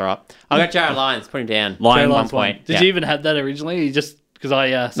 Oh, that's all right. I got Jared Lyons. Put him down. Lion Joe one Lyons won. point. Did you even have that originally? You just because I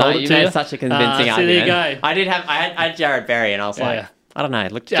No, sold it you to made you? such a convincing So argument. there you go. I had Jared Berry, and I was like, Yeah. I don't know.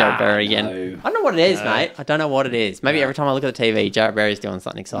 Look at Jared Berry again. no. I don't know what it is, mate. I don't know what it is. Maybe every time I look at the TV, Jared Berry's doing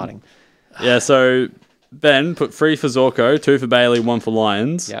something exciting. Yeah, so Ben put 3 for Zorko, 2 for Bailey, 1 for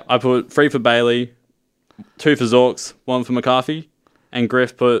Lions. Yep. I put 3 for Bailey, 2 for Zorks, 1 for McCarthy. And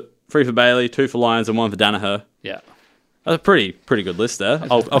Griff put 3 for Bailey, 2 for Lions, and 1 for Danaher. Yeah. That's a pretty good list there.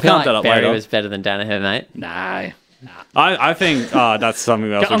 I'll I feel count that like up Barry later. was better than Danaher, mate. No. I think that's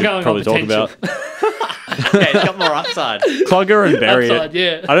something else we I'm could going probably on talk potential. about. Yeah, he's got more upside. Clugger and Berry. Upside,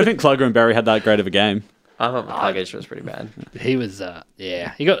 yeah. I don't think Clugger and Berry had that great of a game. I thought McCluggage was pretty bad. He was,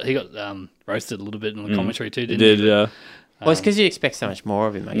 he got roasted a little bit in the commentary too, didn't Did he? yeah. Well, it's because you expect so much more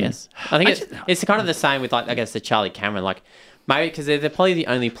of him, I guess. I think it's kind of the same with, like, I guess, the Charlie Cameron. Like, maybe because they're probably the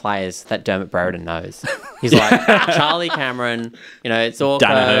only players that Dermot Brereton knows. He's like, Charlie Cameron, it's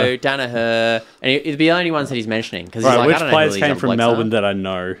Orko, Danaher, and it'd be the only ones that he's mentioning. Cause he's like, Which I don't know players who these came other from blokes Melbourne are. that I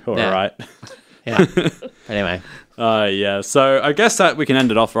know? All right. Yeah. But anyway. Yeah. So I guess that we can end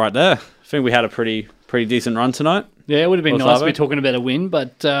it off right there. I think we had a pretty decent run tonight. Yeah, it would have been Well, nice to Savo? be talking about a win,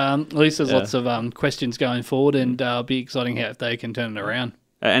 but at least there's lots of questions going forward, and it'll be exciting how if they can turn it around.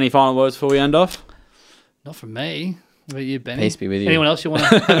 Any final words before we end off? Not from me. What about you, Benny? Peace be with you. Anyone else you want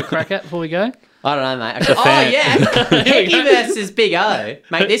to have a crack at before we go? I don't know, mate. Actually, yeah. Hickey versus Big O.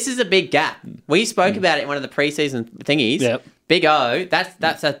 Mate, this is a big gap. We spoke about it in one of the preseason thingies. Yep. Big O,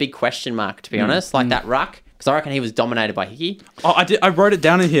 that's a big question mark, to be honest. Like that ruck, because I reckon he was dominated by Hickey. Oh, I wrote it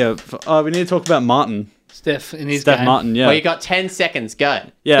down in here. We need to talk about Martin. Steph in his Steph game. Martin, yeah. Well, you got 10 seconds. Go.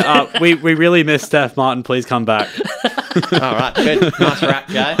 Yeah, we really miss Steph Martin. Please come back. All right, good. Nice wrap,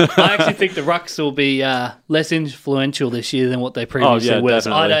 Joe. I actually think the rucks will be less influential this year than what they previously were.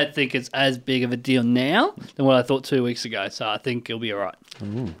 So I definitely. don't think it's as big of a deal now than what I thought 2 weeks ago. So I think it'll be all right.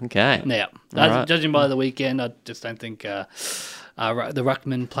 Okay. Now, right. judging by the weekend, I just don't think the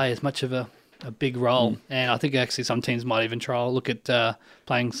ruckmen play as much of a big role. And I think actually some teams might even try look at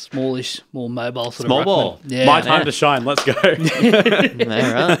playing smallish, more mobile sort Small of ruckmen. ball. Yeah. My time to shine. Let's go. All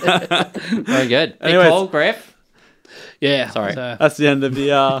right. Very good. Big Anyways. call, Griff. Yeah. Sorry. So, That's the end of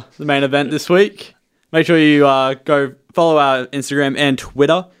the main event this week. Make sure you go follow our Instagram and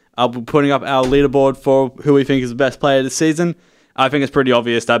Twitter. I'll be putting up our leaderboard for who we think is the best player this season. I think it's pretty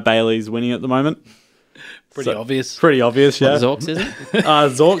obvious that Bailey's winning at the moment. pretty obvious. Pretty obvious, yeah. Zorks, is it?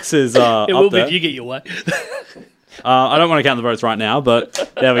 Zorks is It up will be there. if you get your way. I don't want to count the votes right now,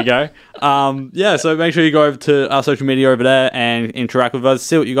 but there we go. So make sure you go over to our social media over there and interact with us,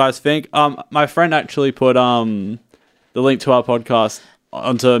 see what you guys think. My friend actually put the link to our podcast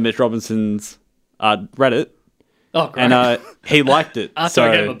onto Mitch Robinson's Reddit, Oh, great. and he liked it. After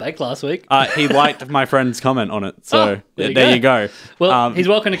I gave him a bake last week. He liked my friend's comment on it. So there you go. Well, he's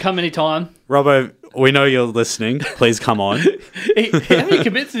welcome to come anytime. Robbo, we know you're listening. Please come on. How many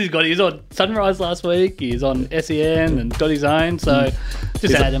commits has he got? He was on Sunrise last week. He's on SEN and got his own. So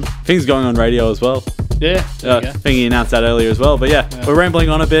just add him. Things going on radio as well. Yeah. There you I go. think he announced that earlier as well. But yeah, we're rambling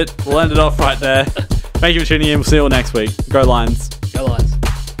on a bit. We'll end it off right there. Thank you for tuning in. We'll see you all next week. Go Lions.